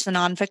Unlock, which is a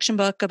nonfiction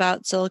book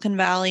about Silicon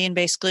Valley and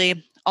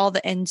basically all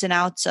the ins and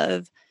outs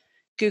of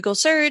Google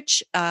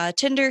search,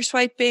 Tinder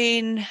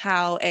swiping,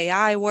 how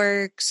AI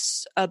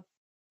works, a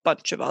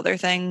bunch of other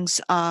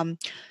things.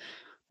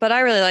 But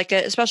I really like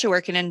it, especially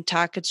working in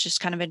tech. It's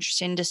just kind of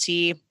interesting to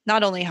see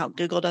not only how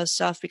Google does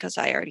stuff, because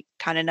I already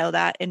kind of know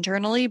that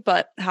internally,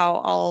 but how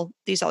all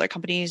these other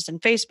companies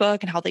and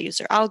Facebook and how they use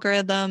their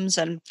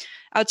algorithms. And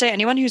I would say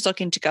anyone who's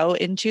looking to go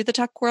into the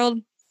tech world,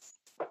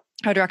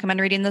 I would recommend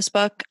reading this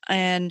book.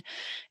 And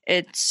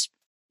it's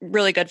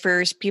really good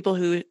for people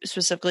who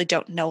specifically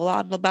don't know a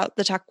lot about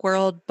the tech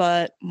world,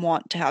 but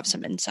want to have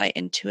some insight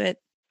into it.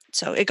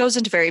 So it goes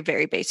into very,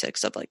 very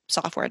basics of like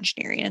software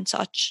engineering and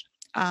such.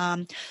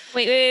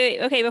 Wait.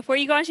 Okay, before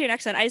you go on to your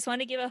next one, I just want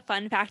to give a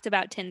fun fact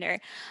about Tinder.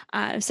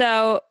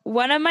 So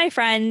one of my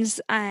friends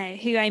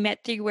who I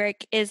met through work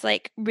is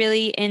like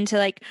really into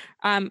like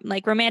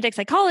romantic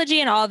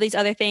psychology and all these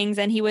other things,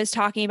 and he was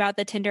talking about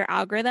the Tinder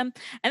algorithm.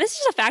 And this is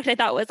just a fact I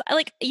thought was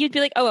like, you'd be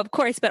like, oh, of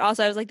course, but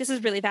also I was like, this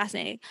is really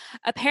fascinating.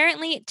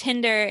 Apparently,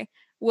 Tinder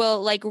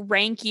will like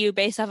rank you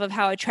based off of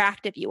how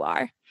attractive you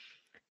are.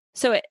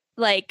 So it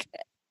like.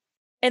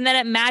 And then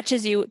it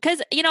matches you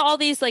because, all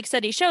these like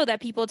studies show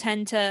that people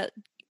tend to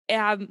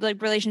have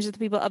like relationships with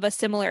people of a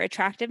similar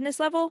attractiveness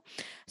level.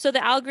 So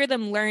the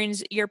algorithm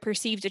learns your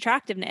perceived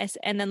attractiveness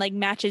and then like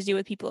matches you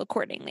with people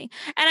accordingly.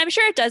 And I'm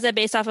sure it does it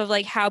based off of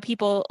like how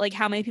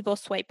many people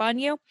swipe on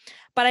you.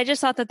 But I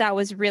just thought that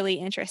was really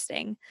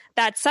interesting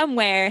that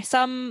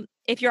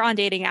if you're on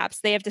dating apps,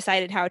 they have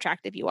decided how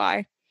attractive you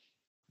are.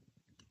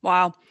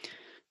 Wow.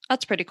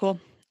 That's pretty cool.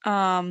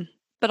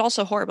 But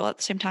also horrible at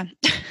the same time.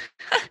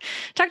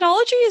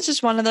 Technology is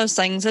just one of those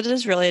things that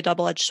is really a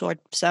double-edged sword.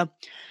 So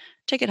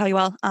take it how you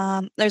will.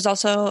 There's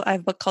also, I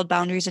have a book called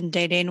Boundaries in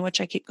Dating, which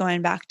I keep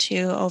going back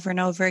to over and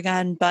over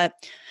again, but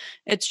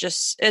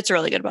it's a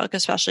really good book,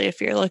 especially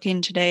if you're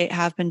looking to date,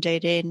 have been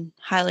dating,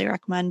 highly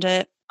recommend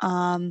it.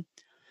 And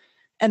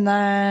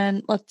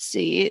then let's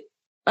see,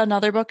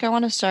 another book I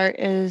want to start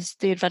is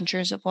The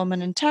Adventures of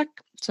Women in Tech.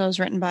 So it was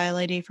written by a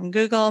lady from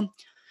Google.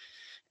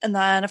 And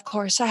then, of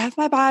course, I have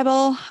my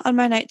Bible on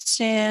my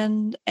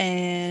nightstand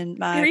and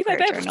my prayer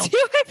journal.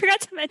 Too? I forgot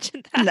to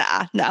mention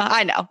that. No,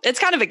 I know. It's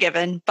kind of a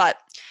given, but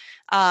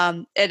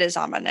it is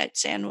on my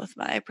nightstand with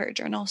my prayer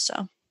journal.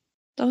 So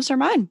those are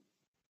mine.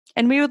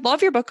 And we would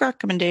love your book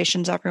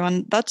recommendations,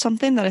 everyone. That's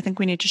something that I think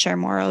we need to share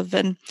more of.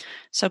 And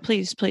so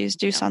please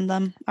do send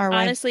them our way.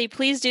 Honestly,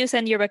 please do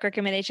send your book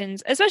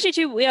recommendations, especially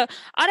to, Autumn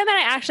and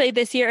I actually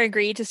this year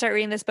agreed to start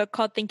reading this book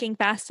called Thinking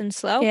Fast and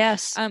Slow.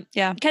 Yes.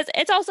 Yeah. Because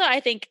it's also, I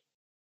think,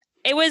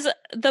 it was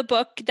the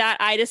book that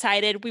I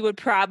decided we would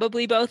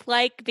probably both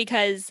like,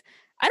 because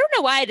I don't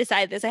know why I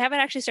decided this. I haven't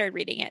actually started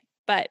reading it,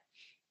 but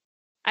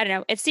I don't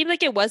know. It seemed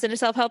like it wasn't a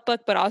self-help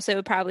book, but also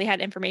it probably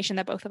had information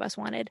that both of us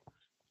wanted.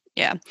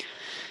 Yeah. And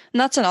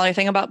that's another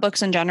thing about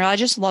books in general. I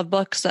just love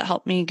books that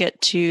help me get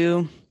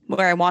to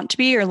where I want to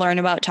be or learn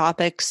about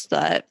topics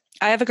that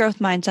I have a growth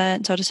mindset,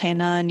 and so does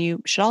Hannah, and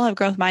you should all have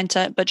growth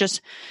mindset, but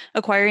just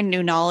acquiring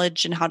new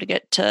knowledge and how to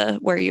get to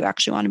where you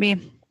actually want to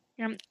be.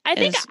 I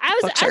think I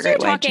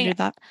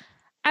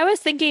was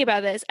thinking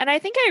about this, and I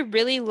think I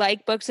really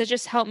like books that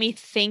just help me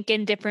think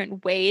in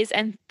different ways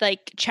and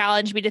like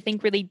challenge me to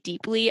think really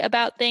deeply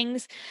about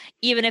things,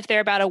 even if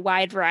they're about a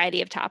wide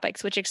variety of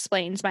topics, which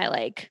explains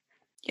my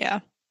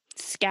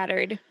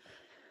scattered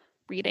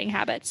reading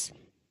habits.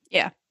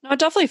 Yeah. No, it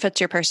definitely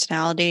fits your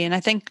personality. And I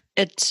think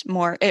it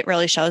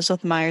really shows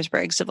with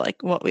Myers-Briggs of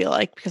like what we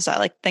like, because I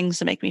like things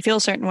that make me feel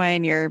a certain way,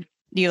 and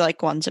you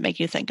like ones that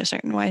make you think a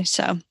certain way.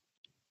 So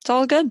it's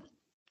all good.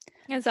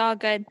 It's all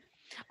good.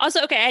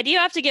 Also, okay, I do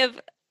have to give,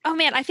 oh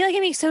man, I feel like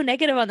I'm being so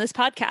negative on this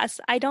podcast.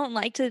 I don't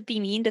like to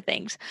be mean to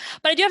things,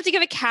 but I do have to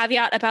give a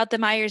caveat about the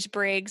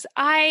Myers-Briggs.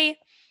 I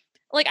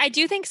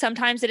do think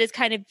sometimes it is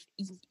kind of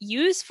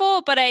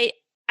useful, but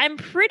I'm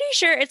pretty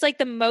sure it's like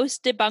the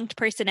most debunked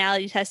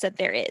personality test that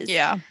there is.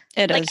 Yeah,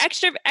 it is.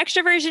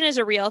 Extroversion is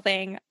a real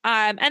thing.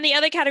 And the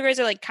other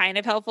categories are like kind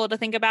of helpful to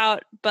think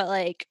about, but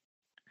like,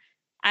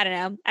 I don't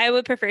know. I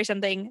would prefer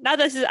something. I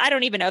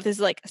don't even know if this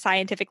is like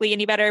scientifically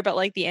any better, but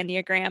like the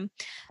Enneagram.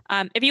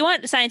 If you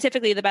want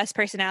scientifically the best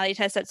personality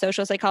test that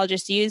social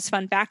psychologists use,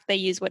 fun fact, they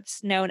use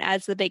what's known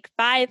as the Big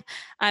Five.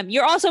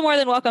 You're also more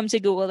than welcome to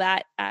Google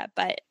that,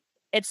 but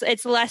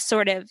it's less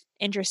sort of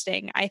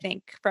interesting, I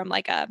think, from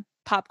like a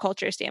pop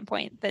culture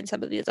standpoint than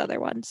some of these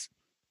other ones.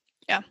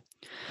 Yeah.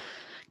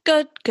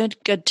 Good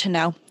to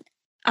know.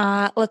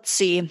 Let's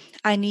see.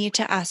 I need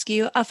to ask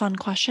you a fun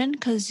question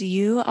because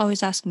you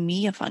always ask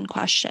me a fun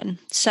question.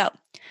 So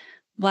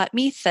let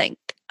me think.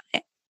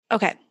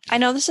 Okay. I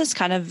know this is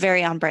kind of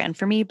very on brand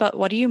for me, but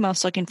what are you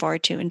most looking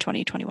forward to in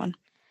 2021?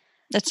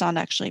 It's not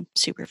actually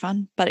super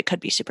fun, but it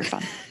could be super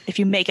fun if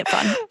you make it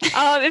fun.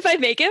 If I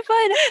make it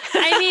fun,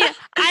 I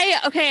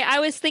mean, I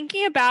was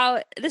thinking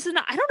about, I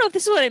don't know if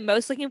this is what I'm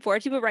most looking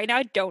forward to, but right now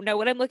I don't know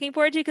what I'm looking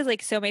forward to because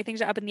like so many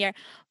things are up in the air,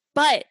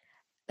 but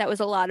that was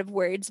a lot of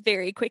words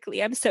very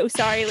quickly. I'm so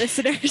sorry,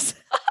 listeners.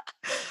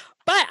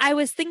 But I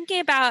was thinking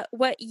about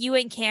what you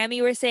and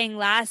Cammie were saying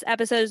last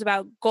episode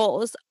about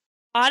goals.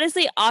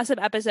 Honestly, awesome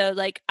episode.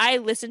 Like I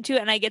listened to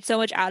it and I get so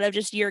much out of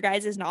just your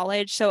guys'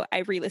 knowledge. So I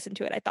re-listened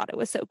to it. I thought it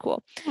was so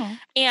cool. Aww.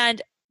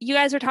 And you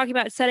guys were talking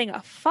about setting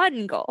a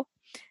fun goal.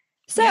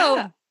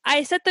 So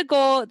I set the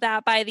goal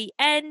that by the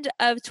end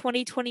of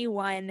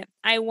 2021,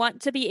 I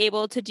want to be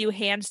able to do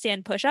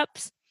handstand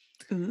push-ups.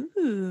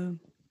 Ooh.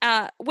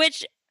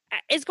 Which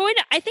is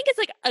I think it's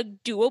like a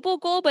doable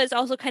goal, but it's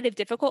also kind of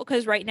difficult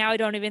because right now I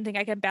don't even think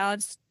I can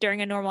balance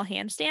during a normal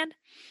handstand.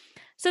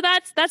 So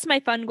that's my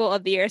fun goal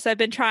of the year. So I've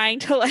been trying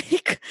to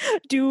like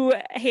do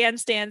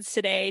handstands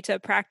today to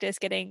practice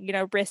getting,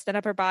 wrist and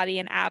upper body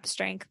and ab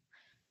strength.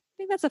 I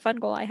think that's a fun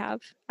goal I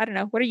have. I don't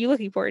know. What are you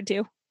looking forward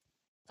to?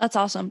 That's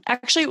awesome.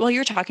 Actually, while you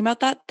were talking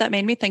about that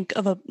made me think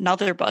of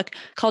another book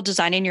called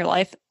Designing Your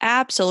Life.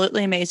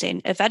 Absolutely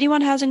amazing. If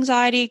anyone has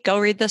anxiety, go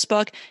read this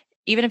book.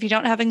 Even if you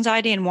don't have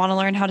anxiety and want to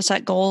learn how to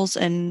set goals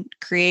and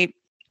create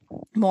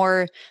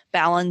more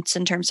balance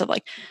in terms of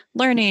like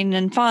learning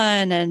and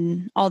fun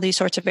and all these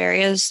sorts of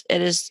areas,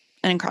 it is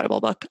an incredible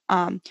book.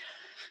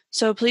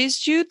 So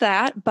please do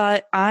that.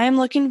 But I'm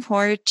looking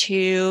forward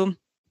to,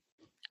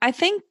 I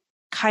think,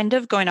 kind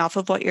of going off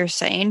of what you're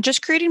saying,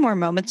 just creating more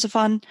moments of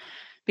fun,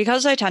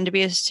 because I tend to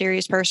be a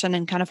serious person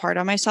and kind of hard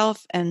on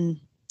myself, and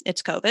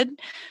it's COVID.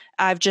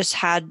 I've just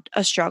had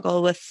a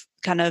struggle with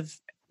kind of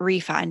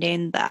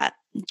refinding that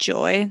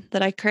joy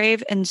that I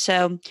crave. And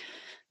so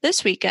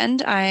this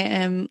weekend I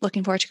am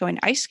looking forward to going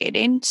ice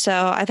skating.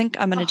 So I think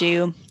I'm going to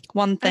do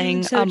one thing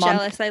I'm so a month.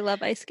 Jealous. I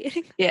love ice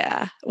skating.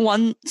 Yeah.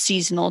 One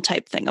seasonal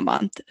type thing a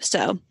month.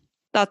 So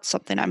that's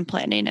something I'm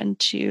planning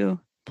into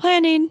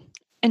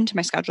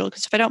my schedule,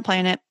 because if I don't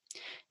plan it,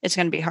 it's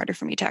going to be harder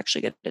for me to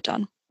actually get it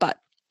done. But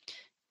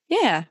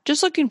yeah,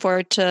 just looking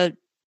forward to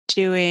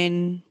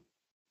doing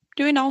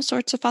doing all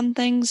sorts of fun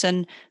things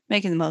and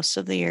making the most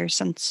of the year,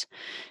 since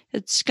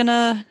it's going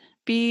to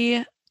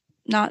be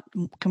not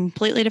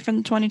completely different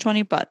than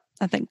 2020, but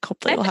I think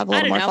hopefully we'll have a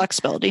little more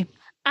flexibility.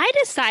 I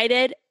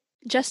decided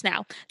just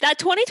now that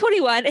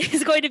 2021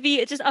 is going to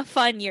be just a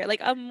fun year,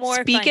 like a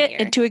more Speak fun it year.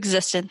 into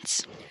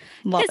existence.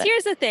 Love it. Because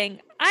here's the thing.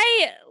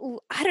 I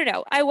don't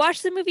know. I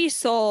watched the movie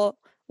Soul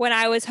when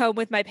I was home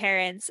with my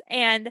parents,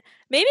 and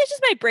maybe it's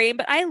just my brain,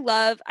 but I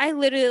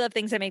literally love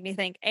things that make me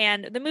think.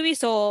 And the movie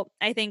Soul,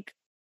 I think,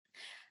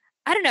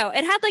 I don't know,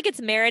 it had like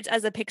its merits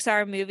as a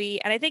Pixar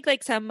movie, and I think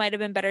like some might have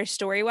been better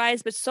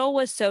story-wise, but Soul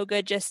was so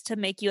good just to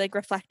make you like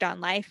reflect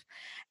on life.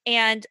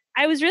 And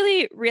I was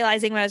really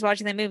realizing when I was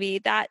watching the movie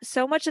that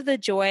so much of the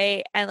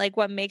joy and like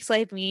what makes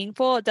life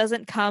meaningful, it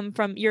doesn't come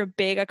from your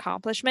big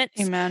accomplishments.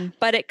 Amen.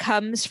 But it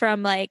comes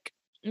from like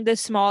the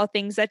small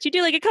things that you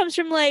do. Like it comes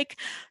from like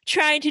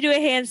trying to do a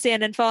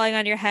handstand and falling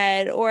on your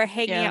head, or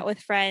hanging out with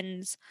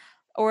friends,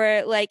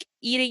 or like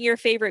eating your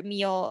favorite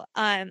meal.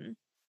 And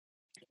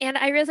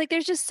I realized like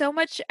there's just so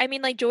much, I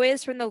mean, like joy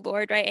is from the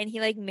Lord, right? And he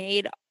like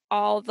made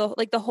all the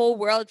like the whole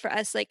world for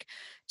us like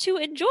to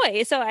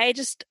enjoy. So I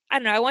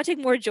don't know, I want to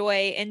take more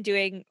joy in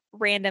doing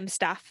random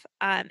stuff.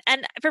 And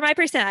for my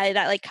personality,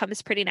 that like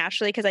comes pretty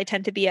naturally because I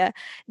tend to be a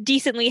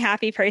decently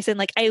happy person.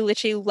 Like I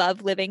literally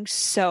love living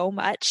so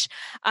much.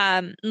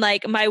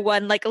 Like my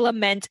one like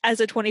lament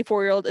as a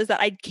 24-year-old is that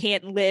I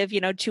can't live,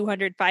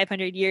 200,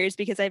 500 years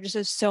because I just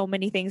have so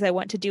many things I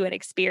want to do and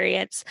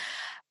experience.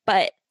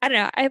 But I don't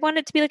know, I want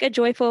it to be like a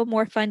joyful,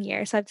 more fun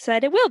year. So I've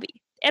decided it will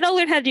be. And I'll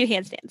learn how to do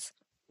handstands.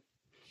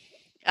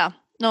 Yeah.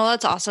 No,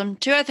 that's awesome.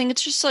 Too, I think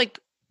it's just like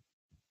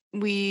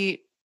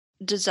we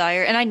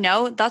desire, and I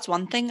know that's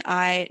one thing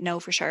I know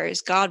for sure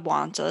is God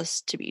wants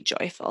us to be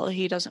joyful.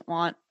 He doesn't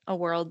want a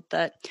world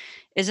that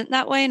isn't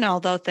that way. And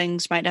although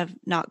things might have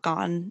not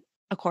gone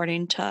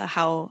according to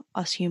how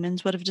us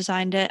humans would have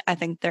designed it, I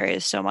think there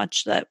is so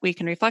much that we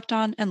can reflect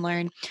on and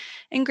learn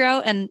and grow.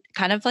 And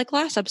kind of like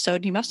last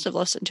episode, you must have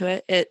listened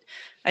to it.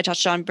 I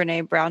touched on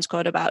Brene Brown's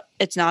quote about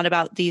it's not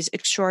about these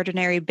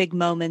extraordinary big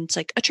moments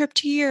like a trip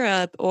to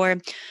Europe or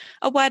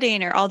a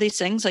wedding or all these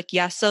things. Like,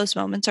 yes, those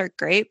moments are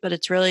great, but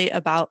it's really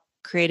about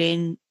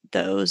creating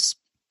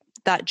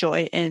that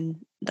joy in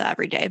the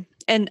everyday.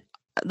 And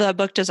the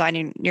book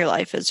Designing Your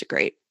Life is a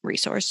great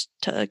resource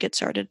to get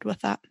started with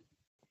that.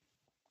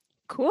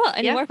 Cool.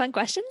 Any more fun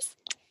questions?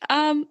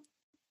 I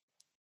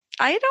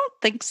don't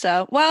think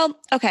so. Well,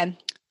 okay.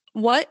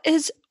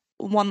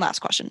 One last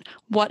question.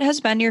 What has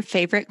been your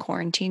favorite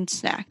quarantine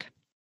snack?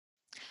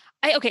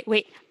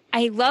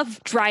 I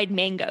love dried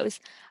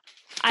mangoes.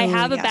 I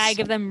have a bag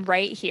of them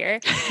right here.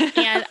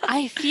 And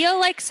I feel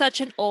like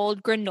such an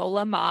old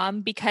granola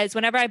mom because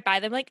whenever I buy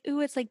them, like,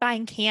 ooh, it's like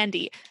buying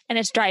candy and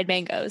it's dried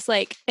mangoes.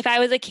 Like if I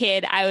was a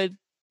kid, I would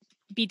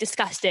be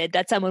disgusted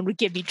that someone would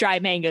give me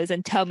dried mangoes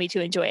and tell me to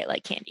enjoy it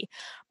like candy.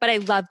 But I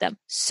love them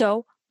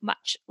so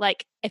much.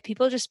 Like if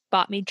people just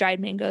bought me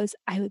dried mangoes,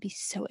 I would be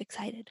so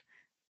excited.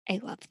 I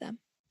love them.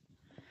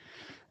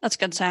 That's a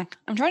good snack.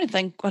 I'm trying to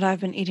think what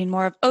I've been eating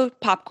more of. Oh,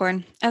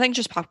 popcorn. I think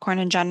just popcorn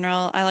in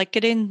general. I like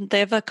they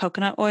have a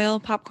coconut oil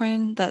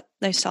popcorn that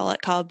they sell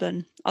at Cub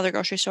and other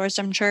grocery stores,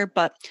 I'm sure,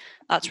 but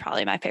that's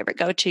probably my favorite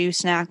go-to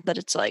snack, that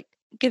it's like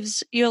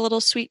gives you a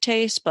little sweet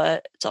taste,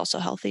 but it's also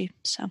healthy.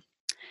 So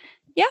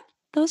yeah,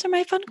 those are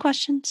my fun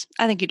questions.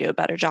 I think you do a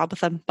better job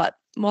with them, but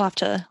we'll have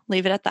to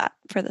leave it at that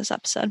for this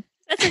episode.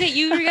 That's okay.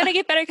 You're going to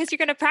get better because you're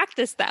going to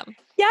practice them.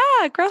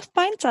 Yeah, growth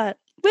mindset.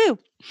 Woo.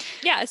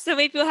 Yeah, so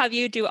maybe we'll have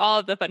you do all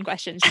of the fun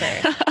questions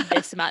for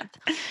this month.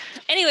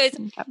 Anyways,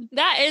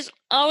 that is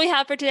all we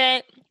have for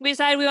today. We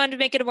decided we wanted to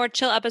make it a more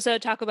chill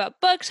episode, talk about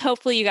books.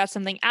 Hopefully you got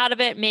something out of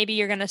it. Maybe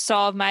you're going to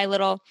solve my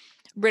little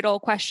riddle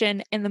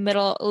question in the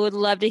middle. I would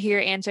love to hear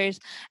your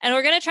answers. And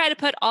we're going to try to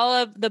put all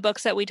of the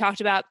books that we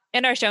talked about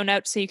in our show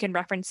notes so you can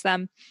reference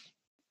them.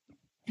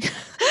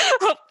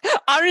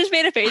 Autumn just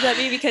made a face at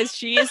me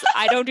because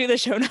I don't do the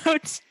show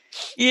notes.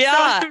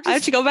 Yeah, so I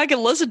have to go back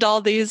and listen to all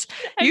these.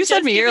 You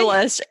send me your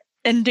list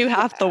and do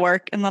half the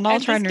work, and then I'll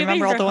try and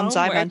remember all the ones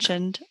I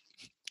mentioned.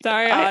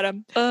 Sorry,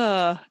 Autumn.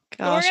 Gosh.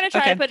 But we're going to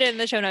try to put it in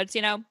the show notes,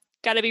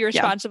 Got to be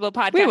responsible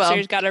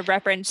podcasters, got to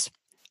reference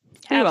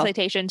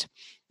citations.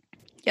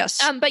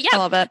 Yes. But yeah, I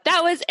love it.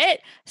 That was it.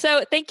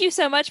 So thank you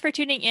so much for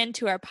tuning in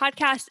to our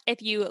podcast.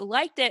 If you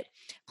liked it,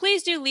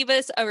 please do leave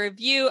us a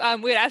review.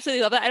 We would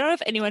absolutely love it. I don't know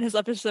if anyone has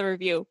left us a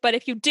review, but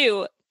if you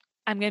do,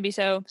 I'm going to be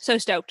so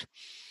stoked.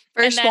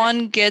 First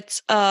one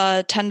gets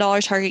a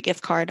 $10 Target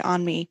gift card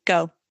on me.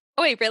 Go.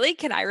 Oh, wait, really?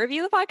 Can I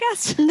review the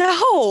podcast?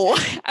 No.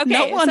 Okay.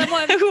 No one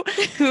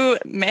who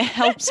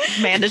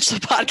helps manage the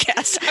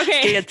podcast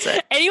gets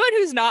it. Anyone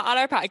who's not on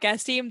our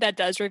podcast team that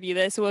does review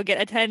this will get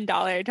a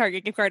 $10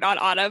 Target gift card on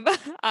Autumn.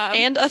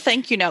 And a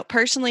thank you note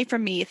personally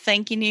from me,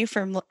 thanking you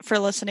for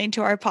listening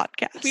to our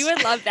podcast. We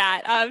would love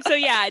that. So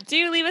yeah,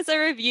 do leave us a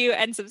review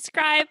and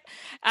subscribe.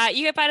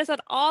 You can find us on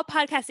all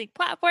podcasting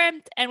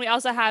platforms. And we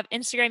also have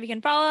Instagram. You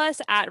can follow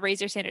us at Raise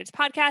Your Standards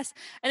Podcast.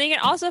 And then you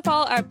can also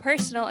follow our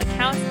personal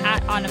accounts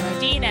at Autumn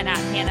Modine and at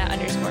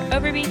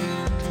Hannah_Overby.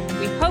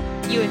 We hope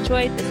you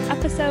enjoyed this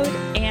episode,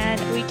 and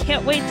we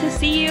can't wait to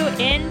see you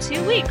in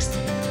 2 weeks.